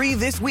 Say free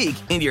this week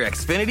in your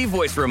Xfinity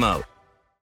voice remote.